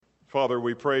Father,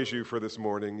 we praise you for this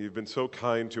morning. You've been so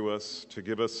kind to us to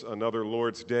give us another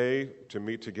Lord's Day to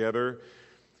meet together,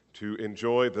 to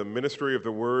enjoy the ministry of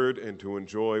the Word, and to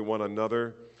enjoy one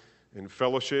another in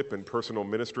fellowship and personal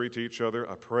ministry to each other.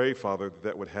 I pray, Father,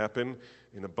 that would happen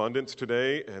in abundance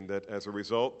today, and that as a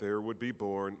result there would be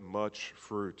born much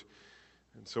fruit.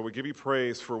 And so we give you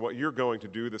praise for what you're going to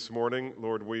do this morning.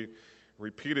 Lord, we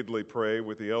repeatedly pray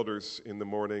with the elders in the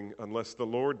morning, unless the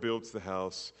Lord builds the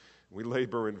house, we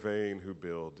labor in vain who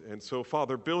build. And so,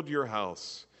 Father, build your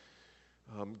house.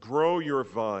 Grow your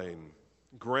vine.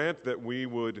 Grant that we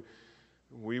would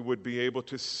be able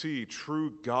to see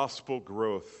true gospel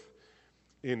growth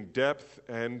in depth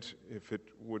and, if it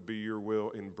would be your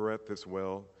will, in breadth as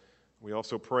well. We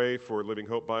also pray for Living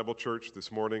Hope Bible Church this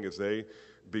morning as they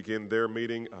begin their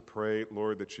meeting. I pray,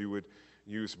 Lord, that you would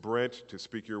use Brent to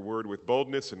speak your word with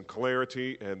boldness and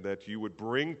clarity, and that you would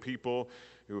bring people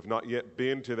who have not yet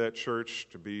been to that church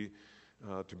to be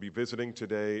visiting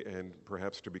today and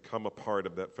perhaps to become a part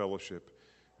of that fellowship.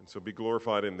 And so be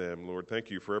glorified in them, Lord. Thank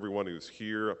you for everyone who's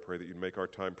here. I pray that you'd make our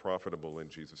time profitable in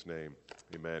Jesus' name.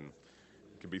 Amen.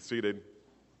 You can be seated.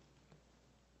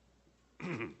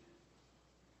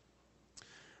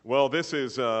 Well, this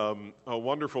is a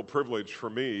wonderful privilege for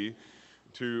me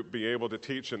to be able to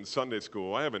teach in Sunday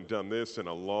school. I haven't done this in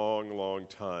a long, long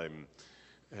time,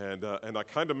 and I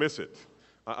kind of miss it.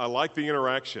 I like the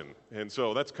interaction, and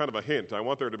so that's kind of a hint. I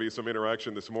want there to be some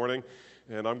interaction this morning,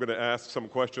 and I'm going to ask some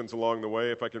questions along the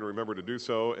way if I can remember to do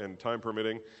so and time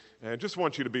permitting, and just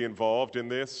want you to be involved in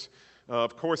this.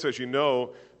 Of course, as you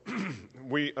know,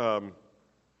 the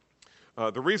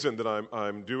reason that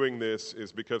I'm doing this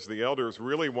is because the elders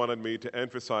really wanted me to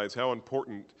emphasize how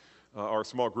important our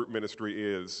small group ministry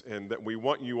is, and that we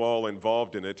want you all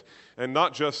involved in it, and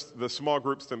not just the small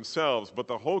groups themselves, but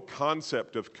the whole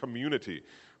concept of community.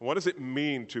 What does it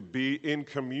mean to be in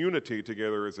community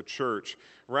together as a church,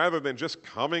 rather than just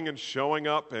coming and showing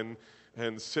up and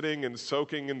sitting and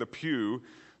soaking in the pew?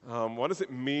 What does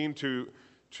it mean to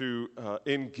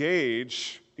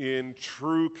engage in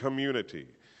true community?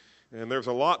 And there's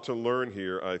a lot to learn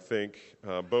here, I think,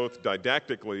 both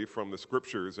didactically from the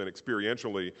scriptures and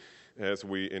experientially as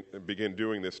we begin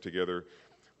doing this together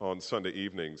on Sunday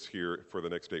evenings here for the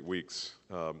next 8 weeks.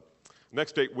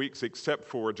 Next 8 weeks except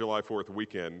for July 4th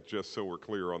weekend, just so we're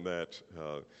clear on that.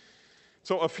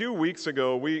 So a few weeks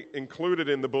ago, we included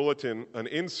in the bulletin an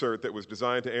insert that was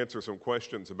designed to answer some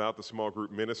questions about the small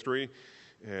group ministry.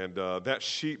 And that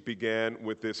sheet began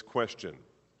with this question: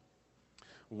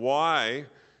 why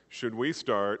should we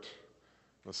start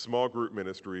a small group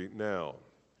ministry now?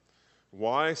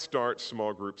 Why start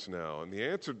small groups now? And the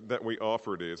answer that we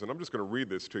offered is, and I'm just going to read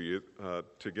this to you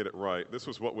to get it right. This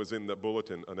was what was in the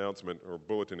bulletin announcement or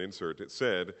bulletin insert. It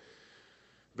said,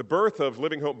 "The birth of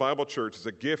Living Hope Bible Church is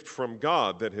a gift from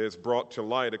God that has brought to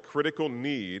light a critical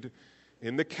need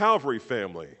in the Calvary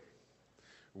family.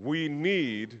 We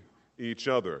need each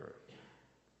other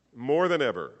more than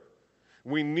ever.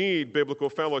 We need biblical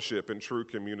fellowship and true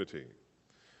community.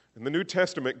 In the New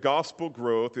Testament, gospel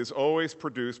growth is always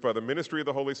produced by the ministry of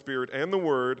the Holy Spirit and the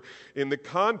Word in the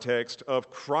context of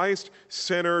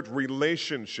Christ-centered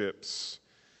relationships.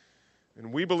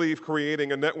 And we believe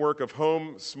creating a network of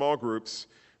home small groups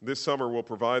this summer will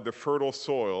provide the fertile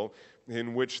soil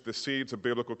in which the seeds of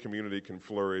biblical community can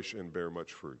flourish and bear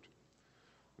much fruit."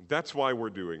 That's why we're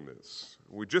doing this.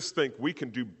 We just think we can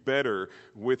do better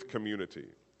with community.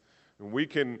 We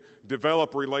can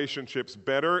develop relationships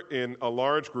better in a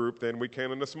large group than we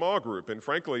can in a small group. And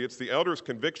frankly, it's the elders'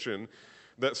 conviction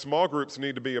that small groups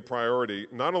need to be a priority,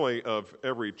 not only of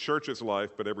every church's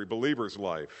life, but every believer's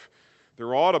life.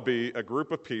 There ought to be a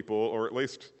group of people, or at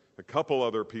least a couple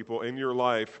other people in your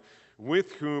life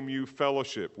with whom you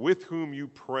fellowship, with whom you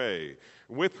pray,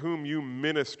 with whom you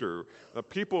minister,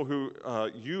 people who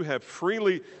you have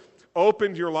freely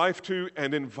opened your life to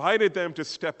and invited them to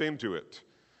step into it.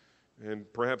 And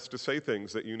perhaps to say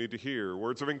things that you need to hear,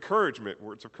 words of encouragement,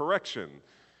 words of correction,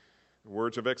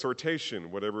 words of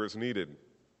exhortation, whatever is needed.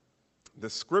 The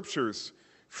scriptures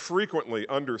frequently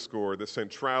underscore the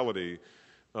centrality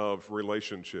of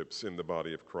relationships in the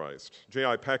body of Christ.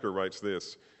 J.I. Packer writes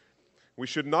this: "We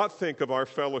should not think of our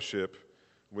fellowship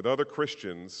with other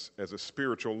Christians as a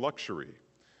spiritual luxury,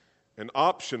 an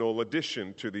optional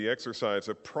addition to the exercise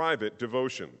of private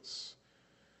devotions.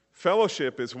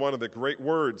 Fellowship is one of the great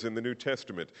words in the New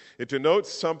Testament. It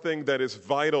denotes something that is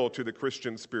vital to the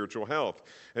Christian spiritual health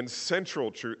and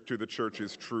central to the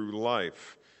church's true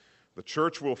life. The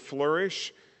church will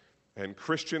flourish and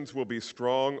Christians will be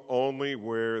strong only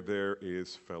where there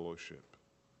is fellowship."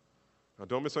 Now,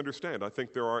 don't misunderstand. I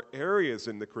think there are areas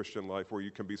in the Christian life where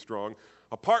you can be strong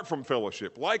apart from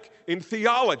fellowship, like in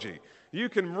theology. You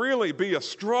can really be a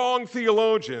strong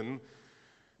theologian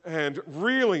and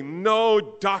really know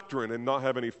doctrine and not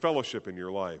have any fellowship in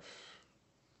your life.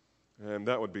 And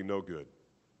that would be no good.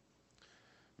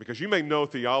 Because you may know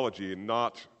theology and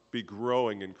not be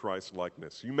growing in Christ's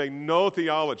likeness. You may know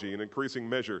theology in increasing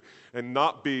measure and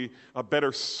not be a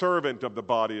better servant of the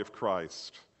body of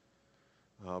Christ.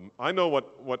 I know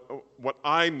what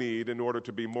I need in order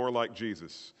to be more like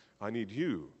Jesus. I need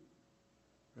you.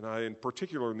 And I in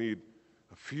particular need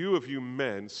a few of you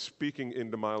men speaking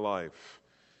into my life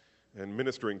and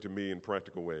ministering to me in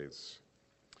practical ways.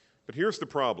 But here's the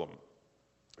problem.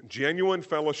 Genuine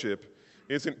fellowship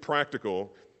isn't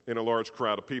practical in a large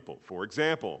crowd of people. For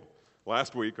example,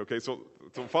 last week, so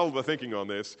follow the thinking on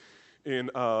this. In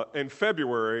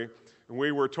February,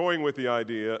 we were toying with the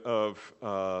idea of,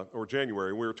 or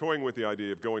January, we were toying with the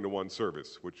idea of going to one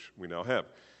service, which we now have.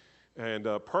 And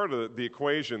part of the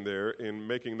equation there in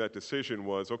making that decision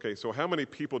was, so how many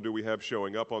people do we have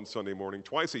showing up on Sunday morning?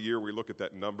 Twice a year we look at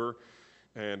that number,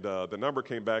 and the number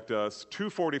came back to us,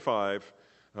 245.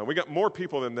 We got more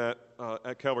people than that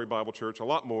at Calvary Bible Church, a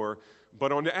lot more.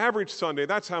 But on the average Sunday,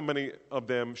 that's how many of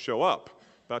them show up,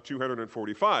 about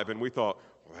 245. And we thought,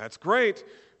 well, that's great.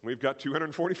 We've got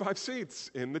 245 seats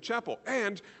in the chapel.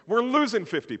 And we're losing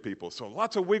 50 people, so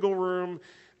lots of wiggle room.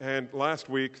 And last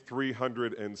week,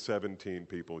 317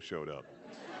 people showed up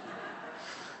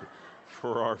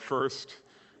for our first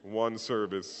one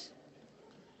service.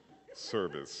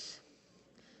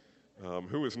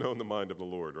 Who has known the mind of the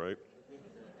Lord, right?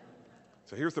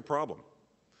 So here's the problem.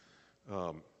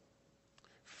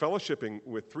 Fellowshipping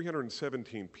with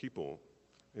 317 people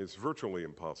is virtually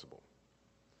impossible.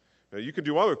 Now, you can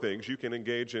do other things. You can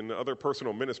engage in other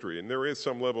personal ministry, and there is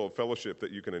some level of fellowship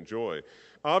that you can enjoy.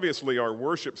 Obviously, our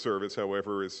worship service,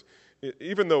 however,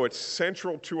 even though it's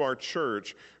central to our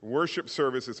church, worship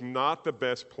service is not the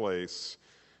best place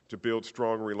to build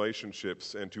strong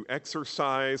relationships and to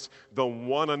exercise the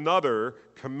one another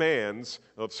commands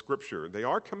of Scripture. They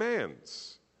are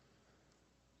commands.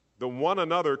 The one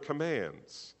another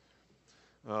commands.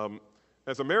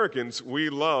 As Americans, we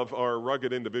love our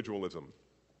rugged individualism.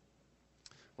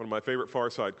 One of my favorite Far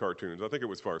Side cartoons, I think it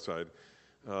was Far Side,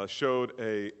 showed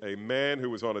a man who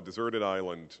was on a deserted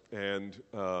island, and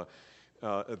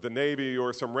the Navy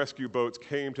or some rescue boats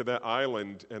came to that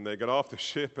island, and they got off the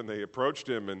ship, and they approached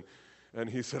him, and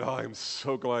he said, "Oh, I'm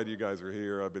so glad you guys are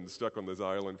here. I've been stuck on this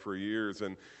island for years."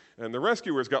 And the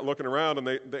rescuers got looking around,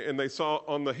 and they saw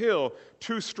on the hill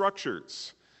two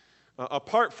structures.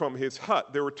 Apart from his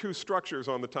hut, there were two structures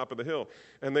on the top of the hill.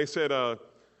 And they said,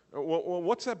 well,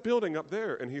 what's that building up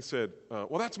there? And he said,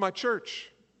 well, that's my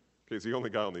church. Okay, he's the only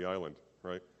guy on the island,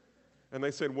 right? And they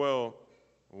said, well,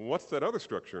 what's that other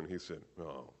structure? And he said,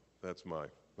 oh, that's my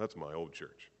old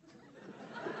church.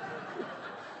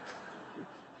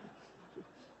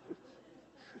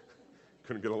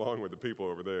 Couldn't get along with the people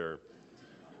over there.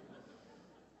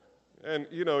 And,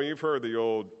 you've heard the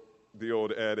old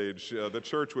adage, the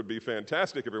church would be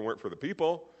fantastic if it weren't for the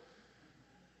people.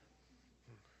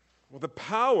 Well, the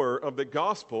power of the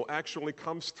gospel actually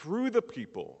comes through the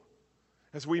people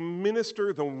as we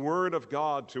minister the word of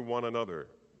God to one another.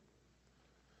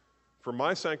 For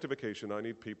my sanctification, I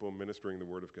need people ministering the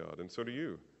word of God, and so do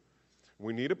you.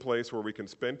 We need a place where we can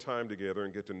spend time together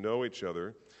and get to know each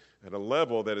other at a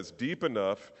level that is deep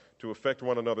enough to affect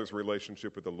one another's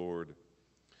relationship with the Lord.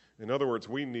 In other words,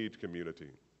 we need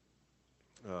community.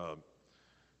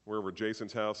 We're over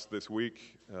Jason's house this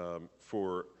week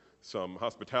for some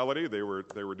hospitality. They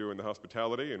were doing the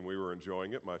hospitality, and we were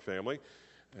enjoying it, my family.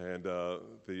 And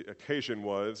the occasion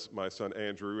was my son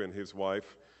Andrew and his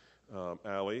wife,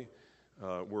 Allie,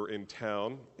 were in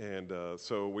town, and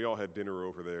so we all had dinner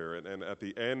over there. And at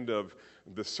the end of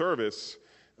the service,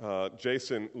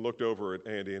 Jason looked over at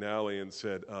Andy and Allie and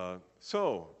said,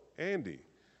 so, Andy,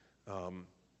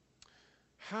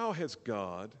 how has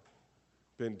God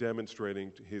been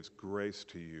demonstrating his grace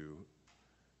to you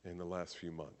in the last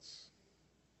few months?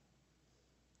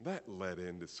 That led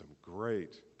into some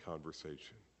great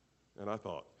conversation. And I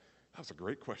thought, that was a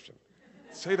great question.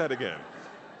 Say that again.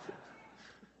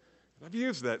 I've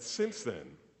used that since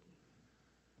then,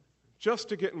 just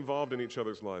to get involved in each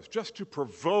other's lives, just to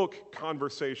provoke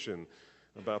conversation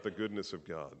about the goodness of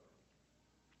God.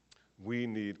 We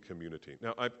need community.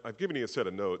 Now, I've given you a set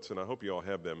of notes, and I hope you all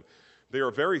have them, They are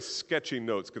very sketchy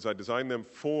notes because I designed them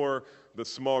for the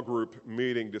small group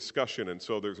meeting discussion, and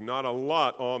so there's not a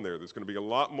lot on there. There's going to be a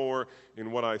lot more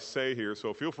in what I say here,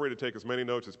 so feel free to take as many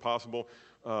notes as possible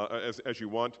as you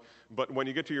want. But when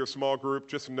you get to your small group,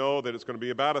 just know that it's going to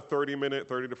be about a 30 to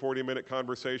 40-minute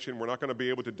conversation. We're not going to be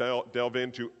able to delve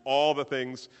into all the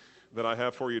things that I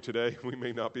have for you today. We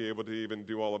may not be able to even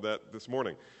do all of that this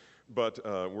morning, but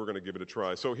we're going to give it a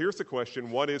try. So here's the question: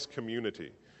 what is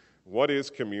community? What is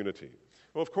community?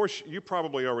 Well, of course, you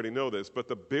probably already know this, but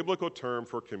the biblical term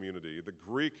for community, the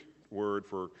Greek word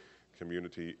for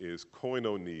community, is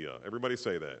koinonia. Everybody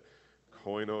say that.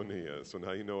 Koinonia. So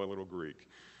now you know a little Greek.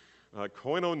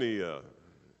 Koinonia.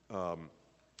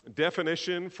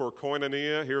 Definition for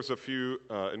koinonia, here's a few,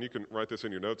 and you can write this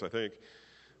in your notes, I think.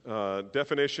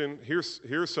 Definition,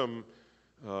 here's some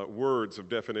words of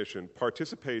definition: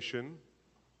 participation,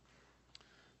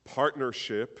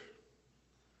 partnership,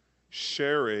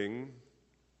 sharing,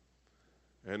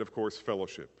 and of course,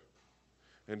 fellowship.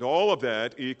 And all of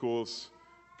that equals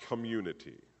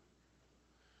community.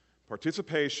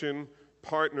 Participation,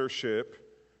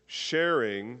 partnership,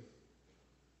 sharing,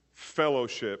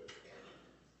 fellowship.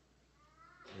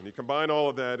 And you combine all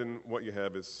of that, and what you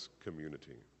have is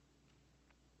community.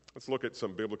 Let's look at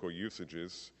some biblical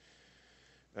usages.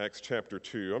 Acts chapter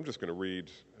 2. I'm just going to read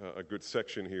a good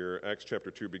section here. Acts chapter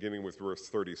 2, beginning with verse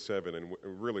 37, and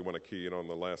really want to key in on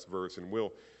the last verse, and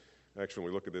we'll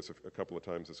actually look at this a couple of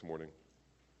times this morning.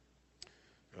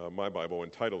 My Bible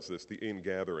entitles this The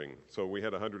Ingathering. So we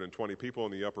had 120 people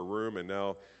in the upper room, and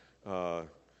now,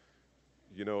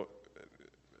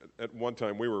 at one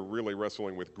time we were really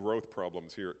wrestling with growth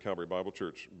problems here at Calvary Bible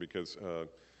Church because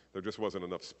there just wasn't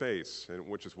enough space, and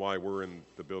which is why we're in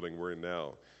the building we're in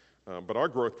now. But our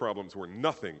growth problems were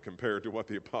nothing compared to what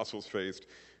the apostles faced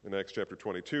in Acts chapter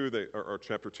 22, or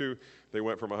chapter 2. They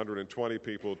went from 120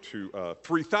 people to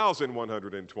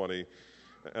 3,120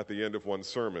 at the end of one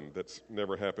sermon. That's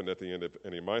never happened at the end of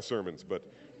any of my sermons. But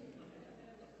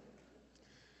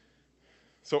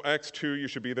so Acts 2, you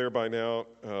should be there by now,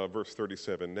 verse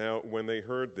 37. Now, when they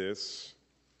heard this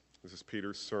is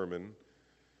Peter's sermon,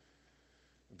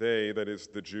 they, that is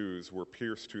the Jews, were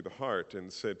pierced to the heart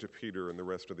and said to Peter and the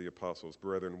rest of the apostles,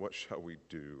 "Brethren, what shall we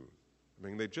do?" I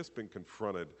mean, they'd just been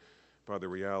confronted by the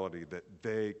reality that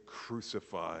they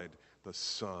crucified the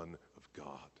Son of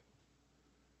God.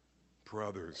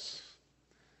 Brothers,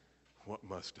 what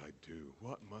must I do?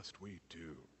 What must we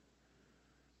do?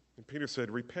 And Peter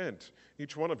said, "Repent,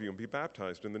 each one of you, and be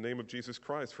baptized in the name of Jesus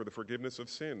Christ for the forgiveness of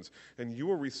sins, and you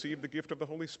will receive the gift of the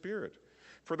Holy Spirit.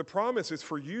 For the promise is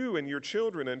for you and your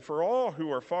children, and for all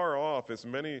who are far off, as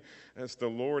many as the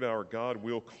Lord our God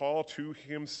will call to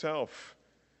himself."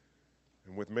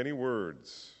 And with many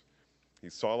words, he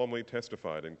solemnly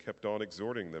testified and kept on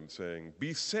exhorting them, saying,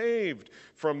 "Be saved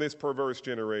from this perverse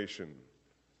generation."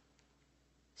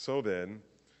 So then,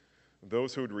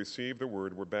 those who had received the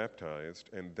word were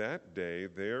baptized, and that day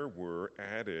there were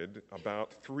added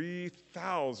about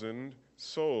 3,000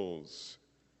 souls.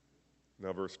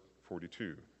 Now, verse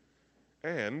 42.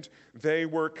 And they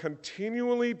were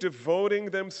continually devoting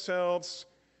themselves,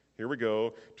 here we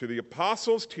go, to the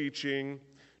apostles' teaching,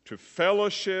 to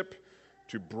fellowship,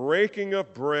 to breaking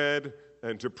of bread,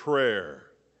 and to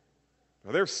prayer.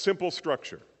 Now, there's simple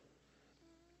structure.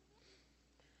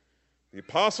 The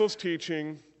apostles'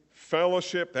 teaching,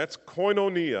 fellowship, that's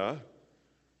koinonia,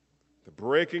 the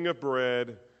breaking of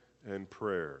bread, and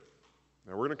prayer.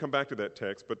 Now, we're going to come back to that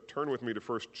text, but turn with me to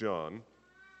 1 John.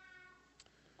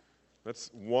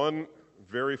 That's one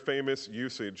very famous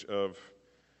usage of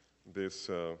this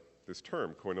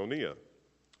term, koinonia.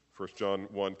 1 John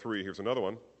 1:3. Here's another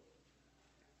one.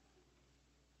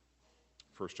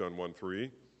 1 John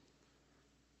 1:3.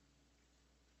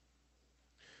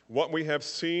 What we have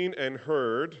seen and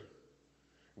heard,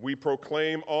 we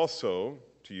proclaim also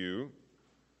to you,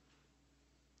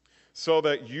 so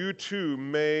that you too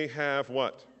may have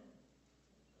what?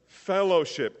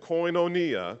 Fellowship,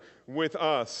 koinonia, with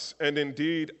us. And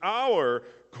indeed, our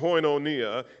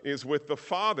koinonia is with the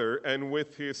Father and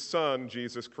with his Son,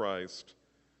 Jesus Christ.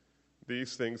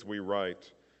 These things we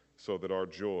write so that our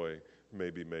joy may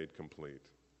be made complete.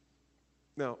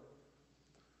 Now,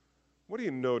 what do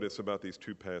you notice about these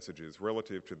two passages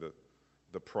relative to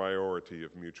the priority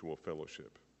of mutual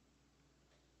fellowship?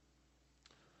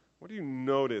 What do you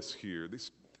notice here?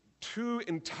 These two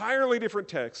entirely different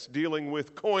texts dealing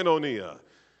with koinonia.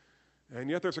 And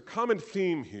yet there's a common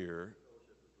theme here.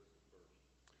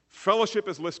 Fellowship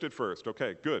is listed first.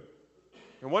 Okay, good.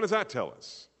 And what does that tell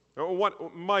us? Or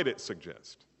what might it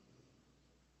suggest?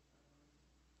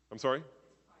 I'm sorry?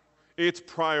 It's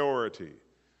priority.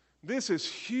 This is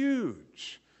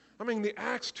huge. I mean, the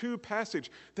Acts 2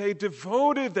 passage, they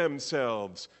devoted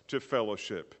themselves to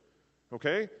fellowship.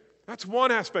 Okay? That's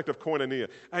one aspect of koinonia.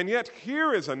 And yet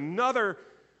here is another,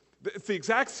 it's the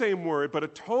exact same word, but a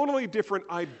totally different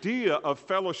idea of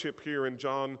fellowship here in 1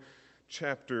 John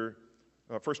chapter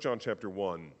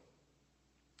 1.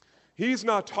 He's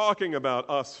not talking about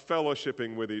us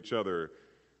fellowshipping with each other,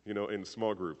 in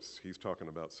small groups. He's talking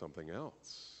about something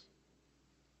else.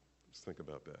 Let's think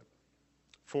about that.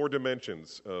 4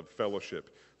 dimensions of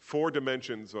fellowship, 4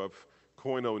 dimensions of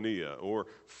koinonia, or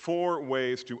 4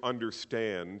 ways to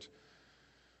understand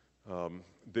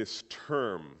this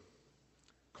term,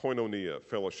 koinonia,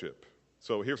 fellowship.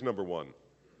 So here's number 1,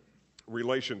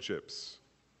 relationships.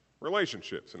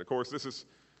 Relationships, and of course this is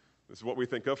what we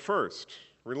think of first,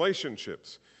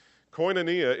 relationships.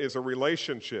 Koinonia is a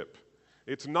relationship.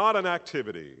 It's not an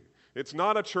activity. It's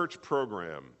not a church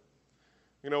program.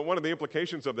 One of the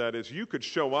implications of that is you could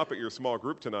show up at your small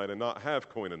group tonight and not have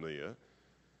koinonia,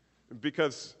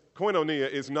 because koinonia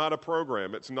is not a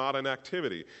program. It's not an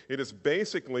activity. It is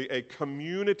basically a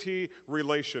community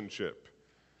relationship.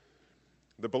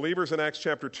 The believers in Acts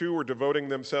chapter 2 were devoting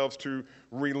themselves to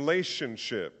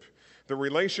relationship. The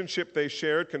relationship they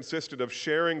shared consisted of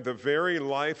sharing the very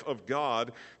life of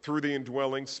God through the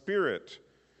indwelling Spirit.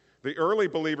 The early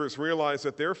believers realized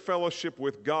that their fellowship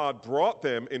with God brought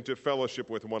them into fellowship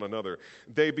with one another.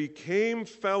 They became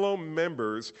fellow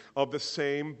members of the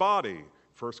same body.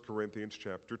 1 Corinthians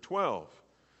chapter 12.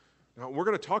 Now, we're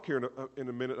going to talk here in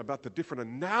a minute about the different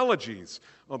analogies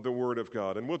of the Word of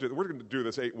God. And we're going to do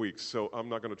this 8 weeks, so I'm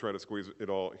not going to try to squeeze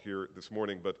it all here this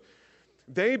morning. But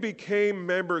they became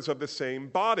members of the same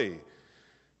body.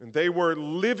 And they were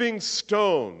living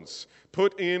stones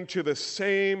put into the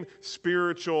same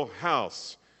spiritual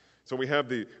house. So we have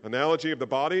the analogy of the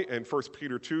body, and 1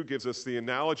 Peter 2 gives us the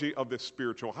analogy of the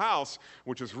spiritual house,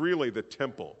 which is really the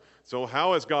temple. So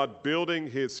how is God building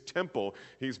his temple?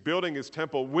 He's building his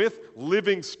temple with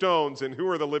living stones, and who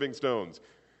are the living stones?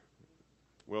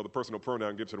 Well, the personal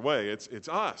pronoun gives it away. It's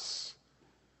us.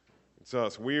 It's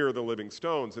us. We are the living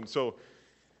stones. And so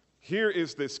here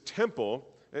is this temple.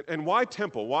 And why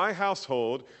temple? Why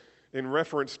household in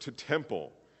reference to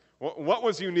temple? What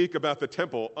was unique about the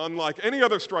temple, unlike any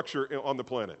other structure on the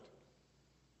planet?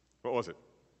 What was it?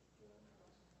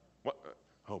 What?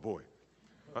 Oh, boy.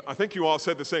 I think you all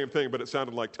said the same thing, but it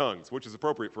sounded like tongues, which is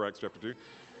appropriate for Acts chapter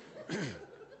 2.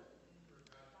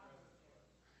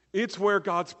 It's where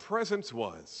God's presence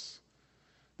was.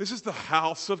 This is the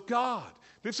house of God.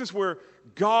 This is where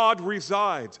God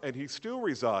resides, and he still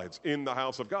resides in the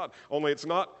house of God. Only it's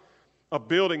not a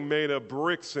building made of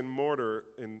bricks and mortar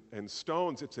and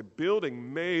stones. It's a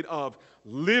building made of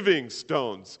living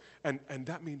stones. And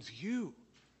that means you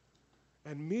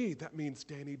and me. That means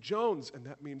Danny Jones, and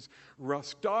that means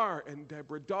Russ Dar and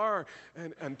Deborah Dar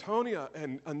and Antonia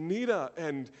and Anita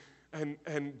and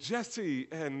Jesse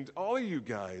and all of you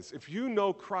guys. If you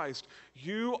know Christ,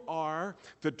 you are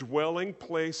the dwelling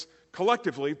place,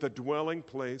 collectively, the dwelling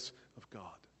place of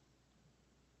God.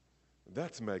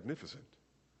 That's magnificent.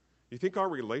 You think our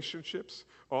relationships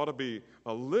ought to be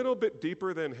a little bit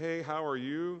deeper than, hey, how are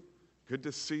you? Good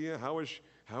to see you.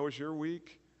 How was your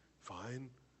week? Fine.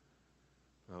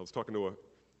 I was talking to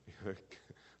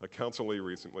a counselee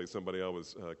recently, somebody I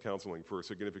was counseling for a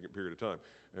significant period of time.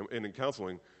 And in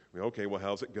counseling, okay, well,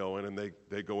 how's it going? And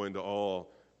they go into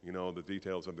all, the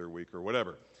details of their week or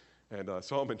whatever. And I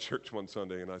saw them in church one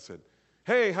Sunday, and I said,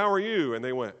 hey, how are you? And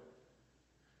they went,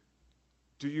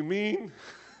 do you mean...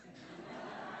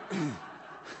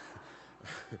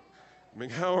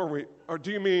 how are we? Or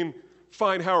do you mean,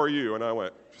 fine, how are you? And I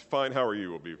went, fine, how are you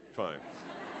will be fine.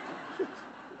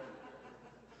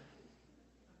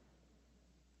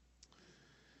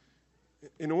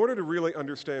 In order to really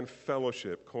understand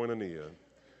fellowship, koinonia,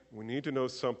 we need to know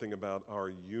something about our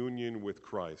union with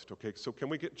Christ. Okay, so can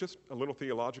we get just a little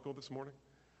theological this morning?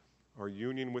 Our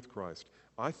union with Christ.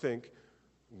 I think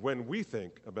when we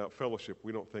think about fellowship,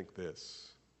 we don't think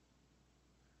this.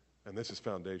 And this is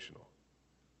foundational.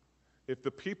 If the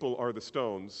people are the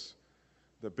stones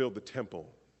that build the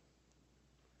temple,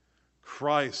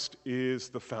 Christ is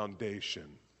the foundation.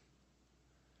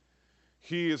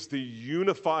 He is the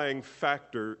unifying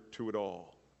factor to it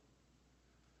all.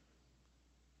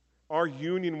 Our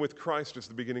union with Christ is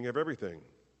the beginning of everything.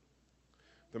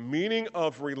 The meaning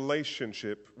of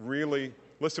relationship really,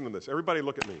 listen to this. Everybody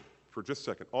look at me for just a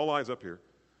second. All eyes up here.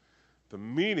 The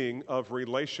meaning of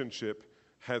relationship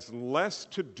has less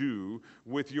to do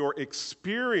with your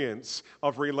experience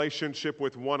of relationship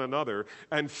with one another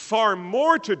and far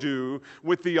more to do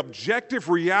with the objective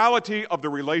reality of the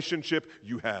relationship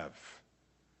you have.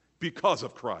 because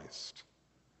of Christ.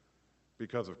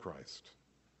 Because of Christ.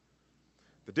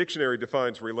 The dictionary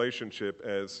defines relationship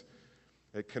as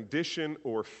a condition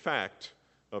or fact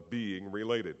of being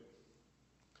related.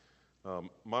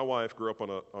 My wife grew up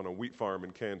on a wheat farm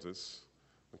in Kansas,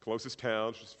 the closest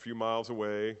town, just a few miles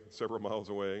away, several miles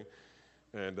away,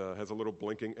 and has a little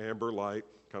blinking amber light,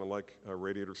 kind of like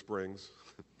Radiator Springs.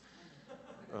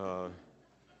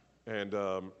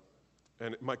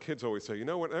 And my kids always say,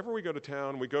 whenever we go to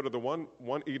town, we go to the one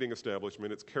eating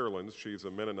establishment. It's Carolyn's. She's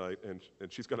a Mennonite, and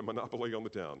she's got a monopoly on the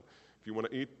town. If you want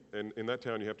to eat in that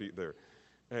town, you have to eat there.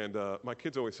 And my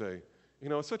kids always say,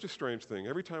 it's such a strange thing.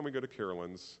 Every time we go to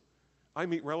Carolyn's, I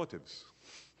meet relatives.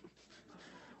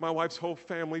 My wife's whole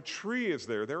family tree is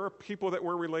there. There are people that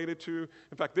we're related to.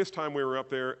 In fact, this time we were up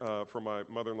there for my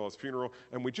mother-in-law's funeral,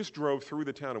 and we just drove through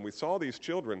the town, and we saw these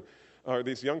children,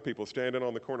 these young people standing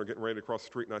on the corner getting ready to cross the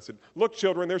street, and I said, "Look,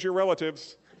 children, there's your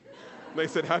relatives." And they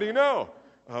said, "How do you know?"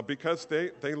 Because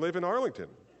they live in Arlington.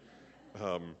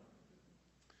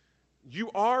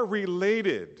 You are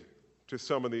related to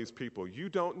some of these people. You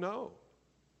don't know.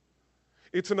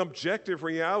 It's an objective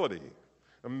reality.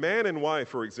 A man and wife,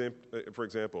 for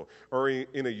example, are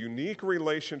in a unique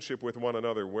relationship with one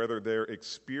another, whether their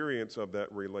experience of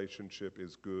that relationship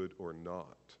is good or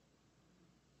not.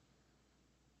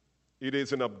 It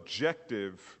is an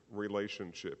objective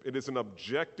relationship. It is an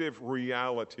objective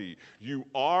reality. You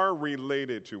are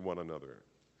related to one another.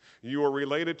 You are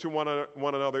related to one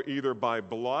another either by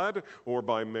blood or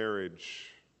by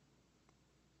marriage.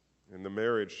 And the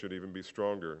marriage should even be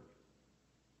stronger.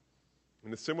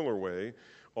 In a similar way,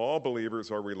 all believers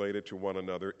are related to one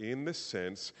another in the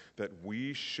sense that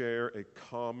we share a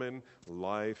common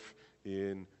life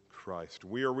in Christ.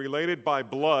 We are related by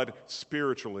blood,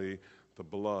 spiritually, the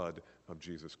blood of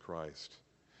Jesus Christ.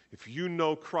 If you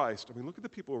know Christ, look at the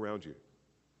people around you.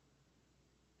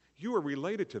 You are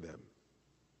related to them.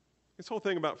 This whole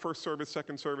thing about first service,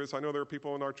 second service, I know there are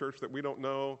people in our church that we don't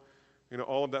know.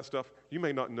 All of that stuff, you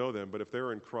may not know them, but if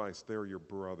they're in Christ, they're your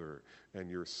brother and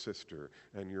your sister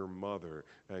and your mother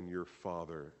and your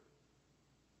father.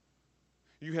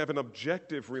 You have an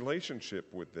objective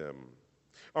relationship with them.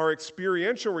 Our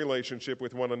experiential relationship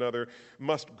with one another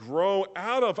must grow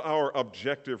out of our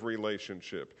objective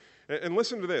relationship. And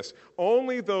listen to this.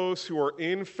 Only those who are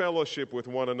in fellowship with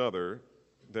one another,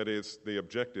 that is the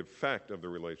objective fact of the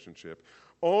relationship,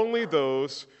 only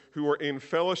those who are in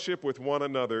fellowship with one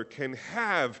another can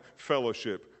have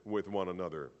fellowship with one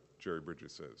another, Jerry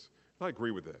Bridges says. I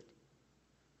agree with that.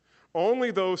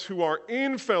 Only those who are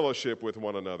in fellowship with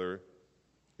one another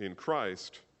in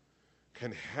Christ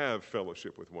can have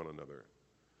fellowship with one another.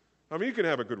 You can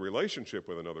have a good relationship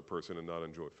with another person and not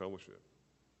enjoy fellowship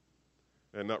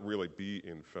and not really be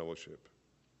in fellowship.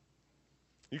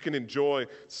 You can enjoy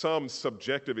some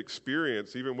subjective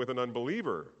experience even with an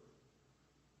unbeliever,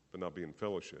 but not be in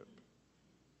fellowship.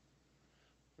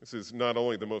 This is not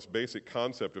only the most basic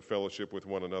concept of fellowship with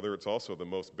one another, it's also the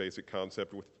most basic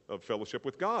concept of fellowship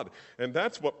with God. And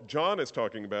that's what John is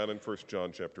talking about in 1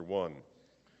 John chapter 1.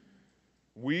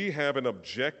 We have an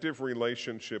objective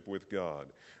relationship with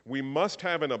God. We must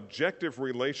have an objective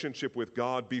relationship with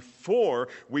God before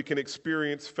we can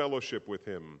experience fellowship with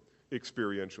Him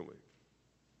experientially.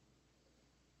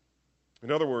 In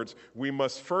other words, we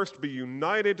must first be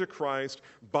united to Christ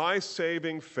by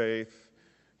saving faith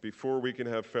before we can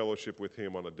have fellowship with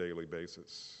Him on a daily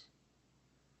basis.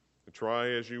 And try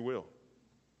as you will.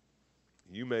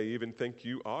 You may even think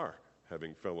you are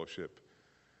having fellowship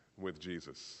with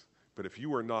Jesus. But if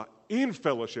you are not in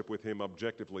fellowship with Him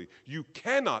objectively, you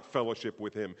cannot fellowship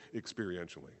with Him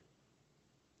experientially.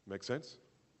 Make sense?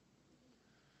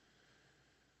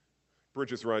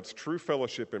 Bridges writes, true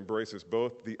fellowship embraces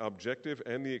both the objective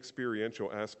and the experiential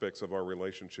aspects of our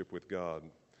relationship with God.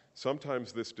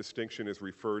 Sometimes this distinction is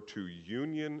referred to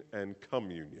union and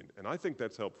communion, and I think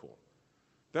that's helpful.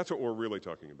 That's what we're really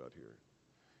talking about here.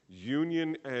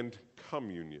 Union and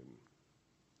communion.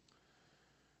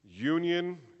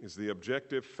 Union is the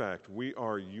objective fact. We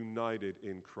are united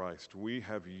in Christ. We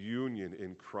have union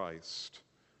in Christ.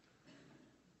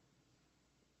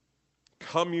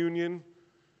 Communion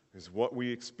is what we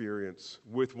experience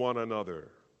with one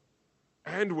another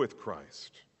and with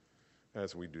Christ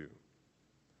as we do.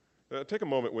 Take a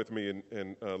moment with me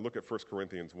and look at 1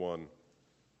 Corinthians 1.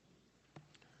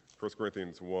 1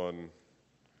 Corinthians 1,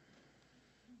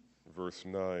 verse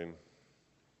 9.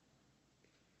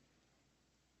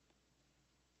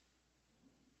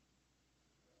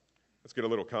 Let's get a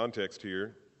little context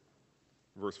here.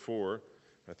 Verse 4,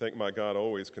 I thank my God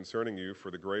always concerning you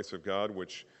for the grace of God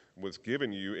which was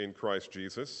given you in Christ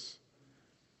Jesus.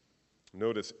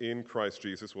 Notice in Christ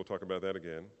Jesus, we'll talk about that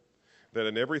again, that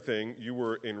in everything you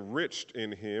were enriched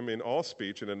in him in all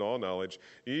speech and in all knowledge,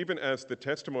 even as the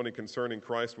testimony concerning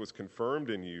Christ was confirmed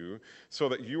in you, so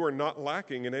that you are not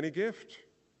lacking in any gift,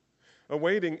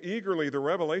 awaiting eagerly the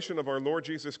revelation of our Lord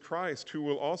Jesus Christ, who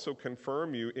will also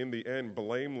confirm you in the end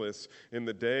blameless in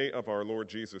the day of our Lord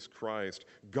Jesus Christ.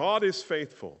 God is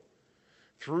faithful,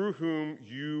 through whom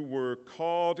you were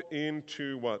called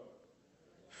into what?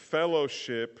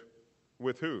 Fellowship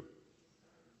with who?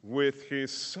 With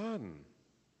his Son,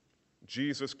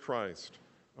 Jesus Christ,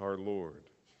 our Lord.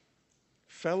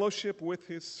 Fellowship with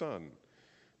his Son.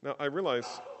 Now, I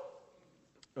realize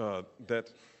that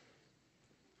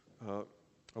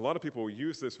a lot of people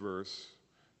use this verse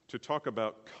to talk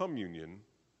about communion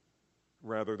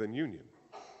rather than union.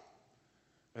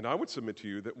 And I would submit to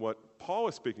you that what Paul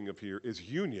is speaking of here is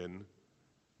union,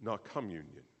 not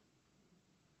communion.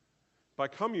 By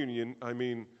communion, I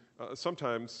mean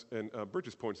sometimes, and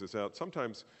Bridges points this out,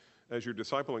 sometimes as you're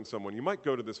discipling someone, you might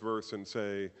go to this verse and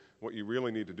say, what you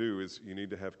really need to do is you need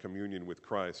to have communion with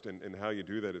Christ. And how you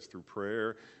do that is through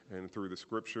prayer and through the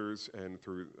scriptures and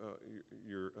through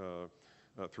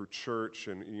through church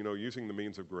and, using the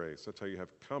means of grace. That's how you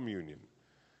have communion.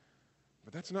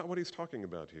 But that's not what he's talking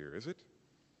about here, is it?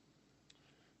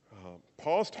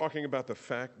 Paul's talking about the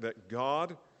fact that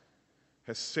God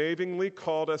has savingly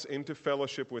called us into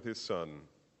fellowship with his Son.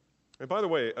 And by the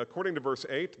way, according to verse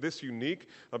 8, this unique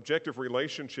objective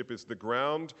relationship is the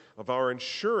ground of our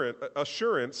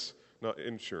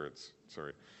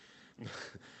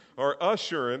our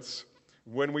assurance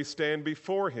when we stand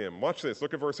before him. Watch this,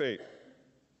 look at verse 8.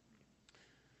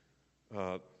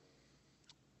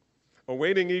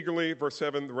 Awaiting eagerly, verse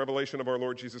 7, the revelation of our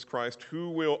Lord Jesus Christ, who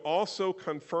will also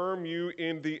confirm you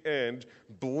in the end,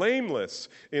 blameless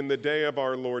in the day of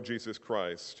our Lord Jesus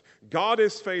Christ. God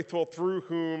is faithful, through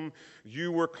whom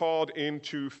you were called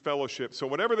into fellowship. So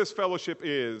whatever this fellowship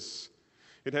is,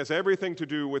 it has everything to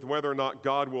do with whether or not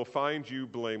God will find you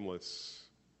blameless.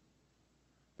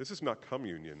 This is not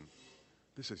communion.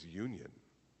 This is union.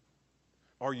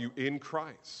 Are you in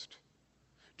Christ?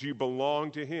 Do you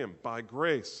belong to him by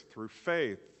grace, through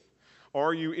faith?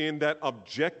 Are you in that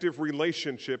objective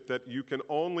relationship that you can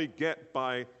only get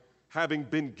by having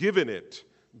been given it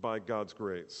by God's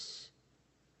grace?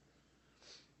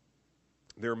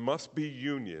 There must be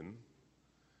union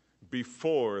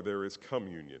before there is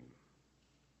communion.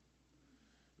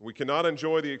 We cannot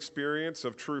enjoy the experience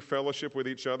of true fellowship with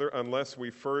each other unless we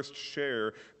first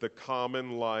share the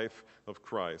common life of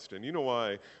Christ. And you know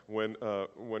why when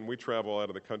we travel out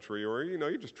of the country, or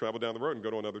you just travel down the road and go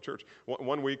to another church.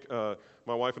 One week,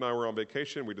 my wife and I were on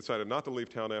vacation. We decided not to leave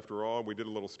town after all. We did a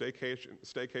little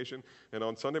staycation. And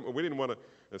on Sunday, we didn't want to,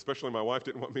 especially my wife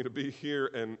didn't want me to be here.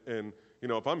 And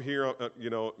if I'm here,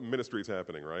 ministry's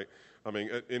happening, right? I mean,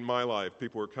 in my life,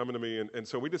 people were coming to me, and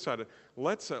so we decided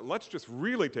let's just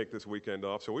really take this weekend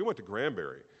off. So we went to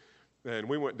Granbury, and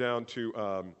we went down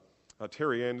to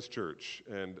Terry Ann's church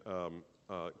and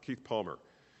Keith Palmer,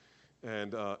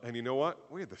 and you know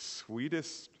what? We had the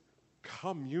sweetest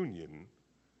communion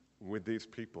with these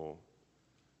people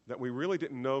that we really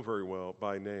didn't know very well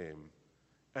by name,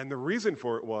 and the reason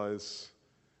for it was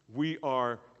we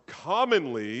are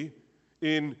commonly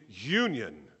in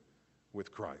union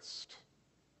with Christ.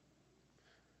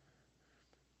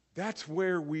 That's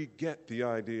where we get the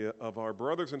idea of our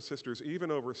brothers and sisters,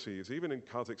 even overseas, even in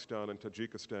Kazakhstan and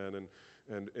Tajikistan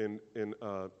and in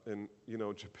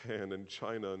Japan and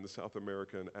China and South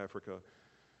America and Africa.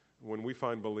 When we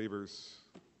find believers,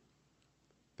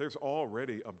 there's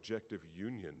already objective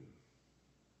union.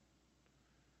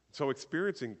 So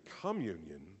experiencing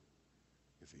communion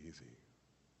is easy.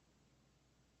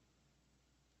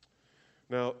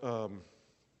 Now,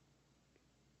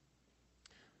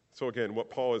 so again, what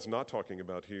Paul is not talking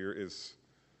about here is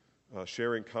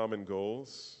sharing common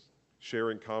goals,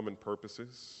 sharing common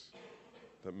purposes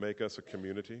that make us a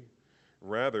community.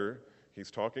 Rather,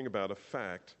 he's talking about the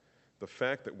fact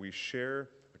that we share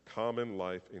a common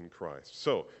life in Christ.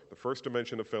 So, the first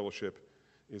dimension of fellowship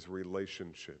is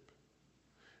relationship.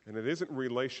 And it isn't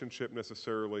relationship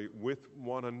necessarily with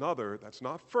one another. That's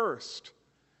not first.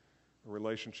 A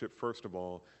relationship, first of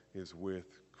all, is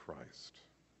with Christ.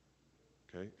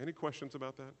 Okay? Any questions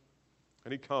about that?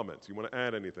 Any comments? You want to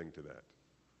add anything to that?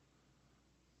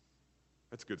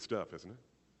 That's good stuff, isn't it?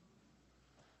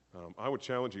 I would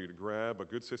challenge you to grab a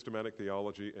good systematic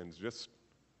theology and just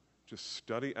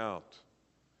study out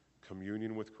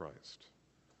communion with Christ.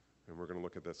 And we're going to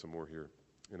look at that some more here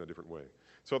in a different way.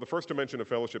 So the first dimension of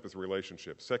fellowship is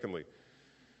relationship. Second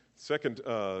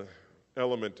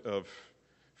element of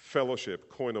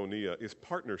fellowship, koinonia, is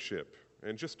partnership.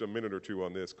 And just a minute or two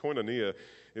on this. Koinonia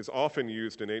is often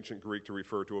used in ancient Greek to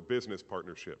refer to a business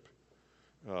partnership.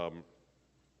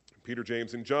 Peter,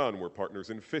 James, and John were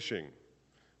partners in fishing,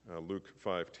 Luke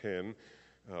 5:10.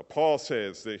 Paul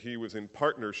says that he was in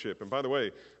partnership. And by the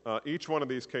way, each one of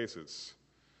these cases,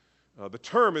 the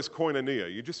term is koinonia.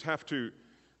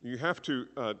 You have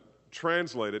to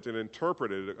translate it and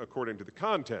interpret it according to the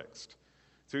context.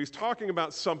 So he's talking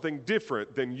about something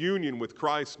different than union with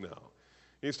Christ now.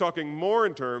 He's talking more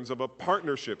in terms of a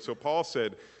partnership. So Paul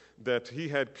said that he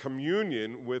had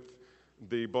communion with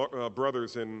the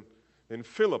brothers in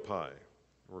Philippi.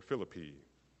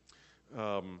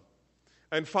 And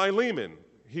Philemon,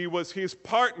 he was his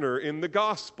partner in the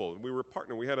gospel. We were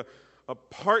partner. We had a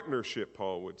partnership,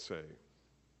 Paul would say.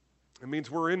 It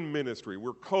means we're in ministry.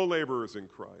 We're co-laborers in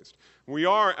Christ. We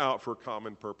are out for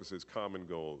common purposes, common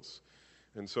goals.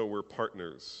 And so we're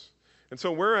partners. And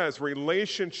so whereas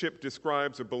relationship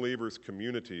describes a believer's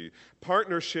community,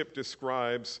 partnership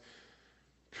describes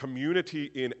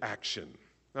community in action.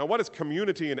 Now, what does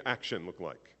community in action look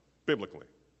like biblically?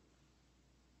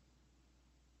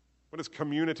 What is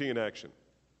community in action?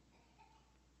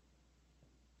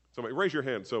 Somebody raise your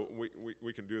hand so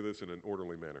we can do this in an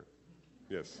orderly manner.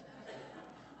 Yes.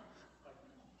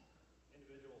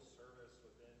 Individual service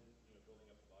within building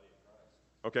up the body of Christ.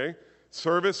 Okay.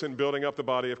 Service and building up the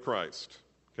body of Christ.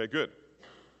 Okay, good.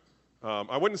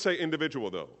 I wouldn't say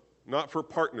individual, though. Not for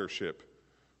partnership.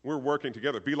 We're working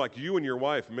together. Be like you and your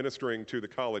wife ministering to the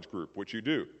college group, which you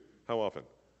do. How often?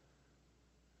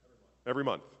 Every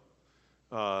month.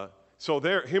 So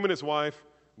him and his wife,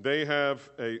 they have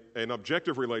an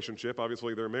objective relationship.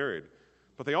 Obviously, they're married.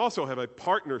 But they also have a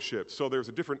partnership. So there's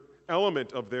a different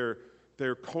element of their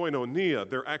koinonia.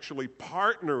 They're actually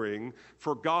partnering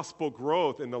for gospel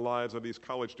growth in the lives of these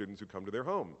college students who come to their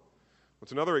home.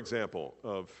 What's another example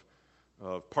of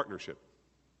partnership?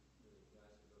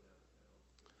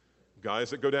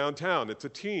 Guys that go downtown. It's a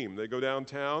team. They go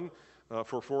downtown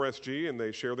for 4SG and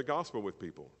they share the gospel with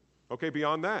people. Okay,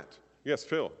 beyond that. Yes,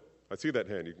 Phil. I see that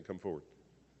hand. You can come forward.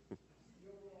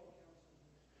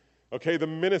 Okay, the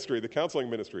ministry, the counseling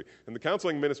ministry. And the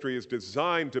counseling ministry is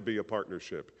designed to be a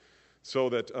partnership so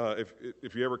that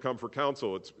if you ever come for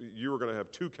counsel, you are going to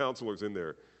have 2 counselors in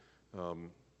there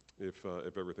if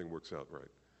everything works out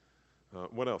right.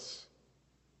 What else?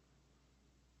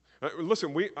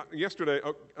 Listen, yesterday,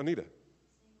 Anita.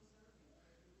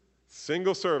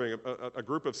 Single serving, a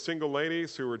group of single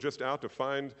ladies who were just out to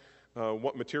find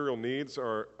what material needs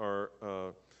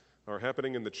are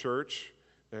happening in the church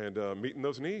and meeting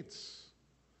those needs.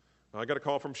 I got a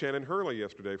call from Shannon Hurley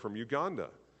yesterday from Uganda.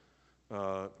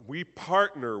 We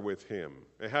partner with him.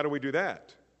 And how do we do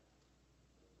that?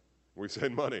 We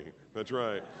send money. That's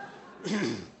right.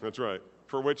 That's right.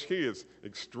 For which he is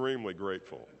extremely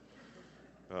grateful.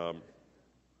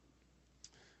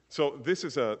 So this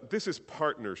is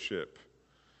partnership.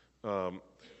 And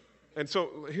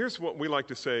so here's what we like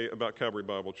to say about Calvary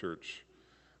Bible Church,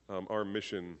 our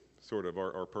mission, sort of,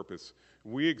 our purpose.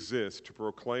 We exist to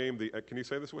proclaim can you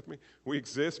say this with me? We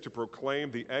exist to proclaim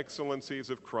the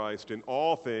excellencies of Christ in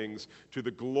all things to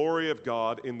the glory of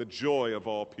God in the joy of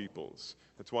all peoples.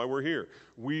 That's why we're here.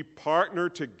 We partner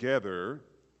together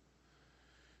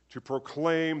to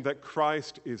proclaim that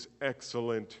Christ is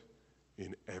excellent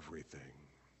in everything.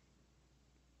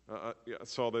 I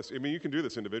saw this. I mean, you can do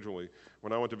this individually.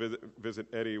 When I went to visit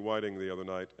Eddie Whiting the other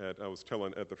night, I was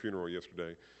telling at the funeral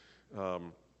yesterday,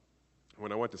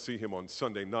 when I went to see him on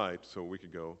Sunday night, so a week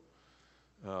ago,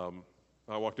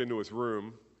 I walked into his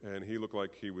room, and he looked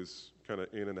like he was kind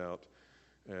of in and out,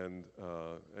 and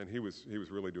he was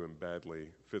really doing badly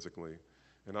physically.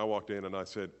 And I walked in, and I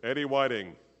said, "Eddie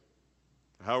Whiting,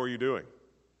 how are you doing?"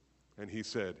 And he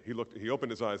said, he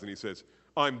opened his eyes, and he says,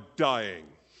 "I'm dying,"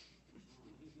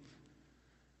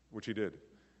 which he did.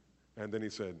 And then he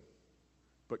said,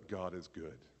 "But God is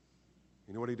good."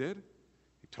 You know what he did?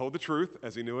 He told the truth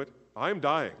as he knew it. I'm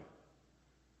dying.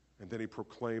 And then he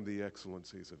proclaimed the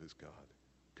excellencies of his God.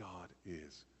 God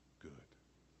is good.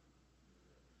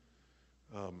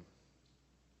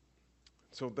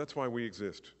 So that's why we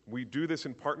exist. We do this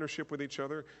in partnership with each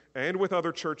other and with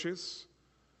other churches.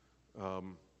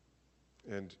 And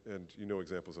you know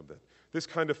examples of that. This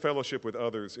kind of fellowship with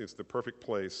others is the perfect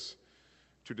place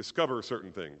to discover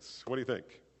certain things. What do you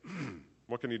think?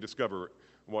 What can you discover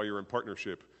while you're in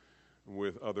partnership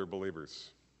with other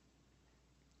believers?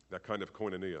 That kind of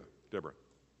koinonia. Deborah.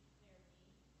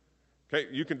 Okay,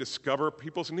 you can discover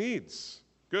people's needs.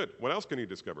 Good. What else can you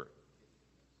discover?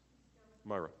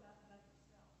 Myra.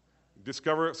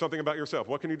 Discover something about yourself.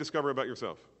 What can you discover about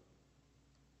yourself?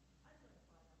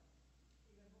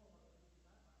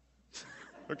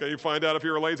 Okay, you find out if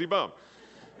you're a lazy bum.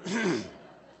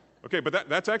 Okay, but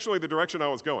that's actually the direction I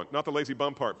was going, not the lazy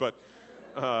bum part. But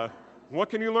what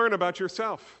can you learn about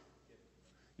yourself?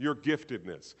 Your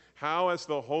giftedness. How has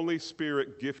the Holy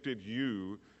Spirit gifted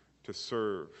you to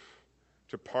serve,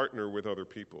 to partner with other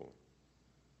people?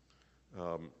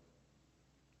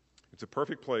 It's a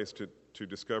perfect place to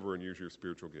discover and use your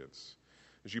spiritual gifts.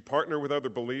 As you partner with other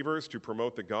believers to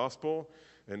promote the gospel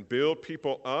and build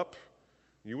people up,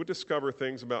 you will discover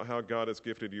things about how God has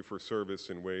gifted you for service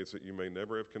in ways that you may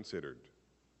never have considered.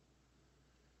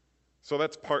 So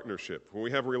that's partnership. When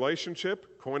we have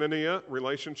relationship, koinonia,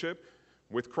 relationship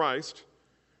with Christ,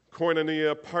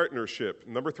 koinonia, partnership.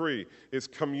 Number 3 is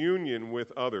communion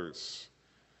with others.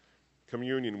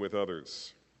 Communion with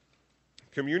others.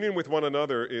 Communion with one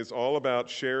another is all about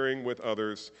sharing with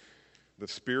others the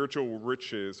spiritual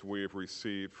riches we have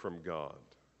received from God.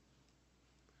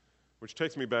 Which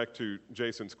takes me back to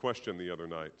Jason's question the other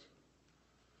night.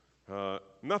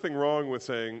 Nothing wrong with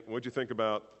saying, what'd you think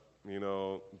about,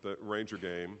 the Ranger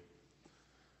game?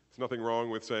 There's nothing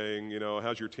wrong with saying,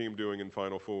 how's your team doing in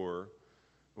Final Four?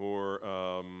 Or,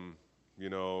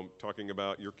 talking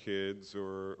about your kids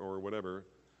or whatever.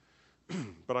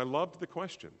 But I loved the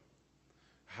question.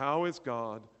 How has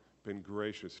God been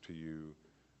gracious to you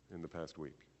in the past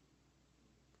week?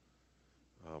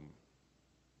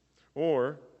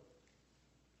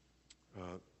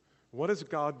 What has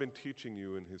God been teaching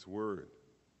you in His Word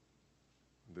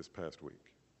this past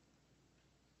week?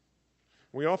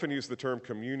 We often use the term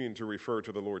communion to refer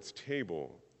to the Lord's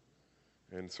table,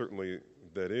 and certainly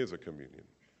that is a communion.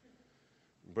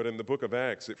 But in the book of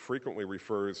Acts, it frequently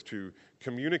refers to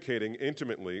communicating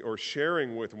intimately or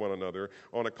sharing with one another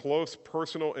on a close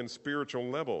personal and spiritual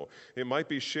level. It might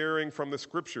be sharing from the